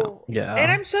it came out. Yeah.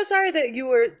 And I'm so sorry that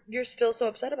you're still so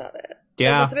upset about it.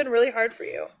 Yeah. It must have been really hard for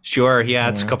you. Sure, yeah,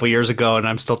 it's a couple years ago and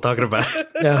I'm still talking about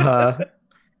it.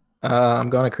 I'm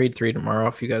going to Creed 3 tomorrow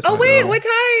if you guys Oh, wait, go. what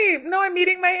time? No, I'm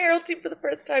meeting my Herald team for the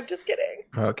first time. Just kidding.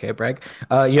 Okay, brag.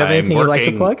 You have anything you'd like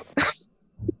to plug?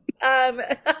 I'm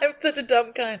such a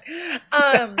dumb cunt.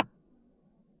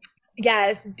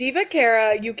 Yes, Diva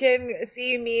Cara. You can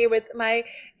see me with my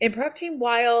improv team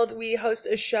Wild. We host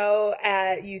a show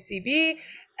at UCB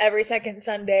every second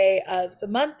Sunday of the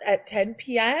month at 10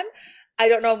 p.m. I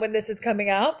don't know when this is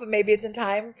coming out, but maybe it's in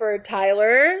time for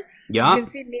Tyler. Yeah. You can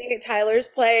see me. Tyler's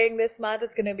playing this month.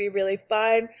 It's going to be really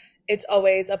fun. It's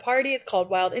always a party. It's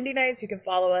called Wild Indie Nights. You can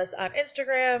follow us on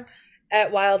Instagram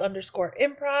at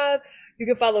wild_improv. You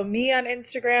can follow me on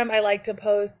Instagram. I like to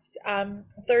post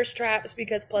thirst traps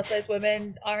because plus size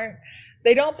women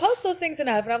they don't post those things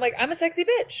enough. And I'm like, I'm a sexy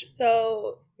bitch.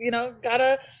 So,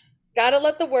 gotta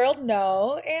let the world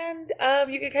know. And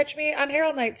you can catch me on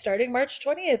Herald Night starting March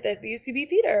 20th at the UCB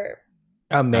Theater.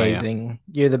 Amazing. Oh,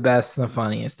 yeah. You're the best and the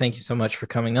funniest. Thank you so much for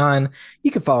coming on.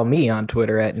 You can follow me on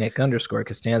Twitter at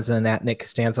Nick_Costanza and at Nick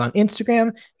Costanza on Instagram.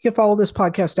 You can follow this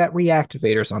podcast at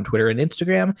Reactivators on Twitter and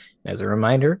Instagram. As a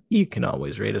reminder, you can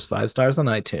always rate us 5 stars on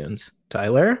iTunes.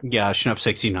 Tyler? Yeah,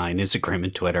 Schnup69 is a Instagram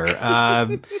and Twitter.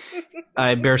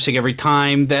 Embarrassing every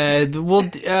time that we'll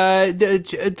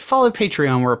follow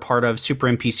Patreon we're a part of, Super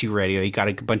NPC Radio. You got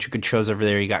a bunch of good shows over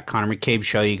there. You got Connor McCabe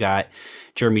show, you got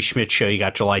Jeremy Schmidt show, you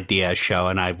got July Diaz show,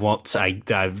 and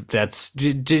that's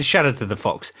shout out to the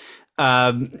folks.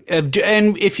 And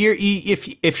if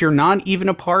you're not even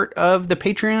a part of the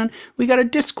Patreon, we got a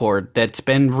Discord that's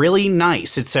been really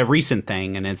nice. It's a recent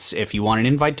thing, and it's if you want an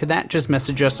invite to that, just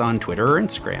message us on Twitter or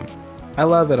Instagram. I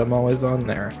love it. I'm always on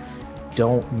there.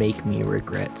 Don't make me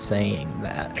regret saying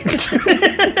that.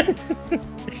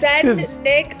 Send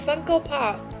Nick Funko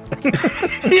Pop.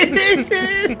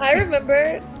 I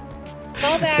remembered.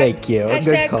 Call back. Thank you.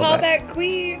 Hashtag callback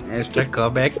queen. Hashtag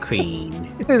callback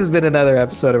queen. This has been another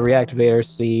episode of Reactivators.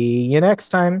 See you next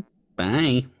time.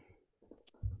 Bye.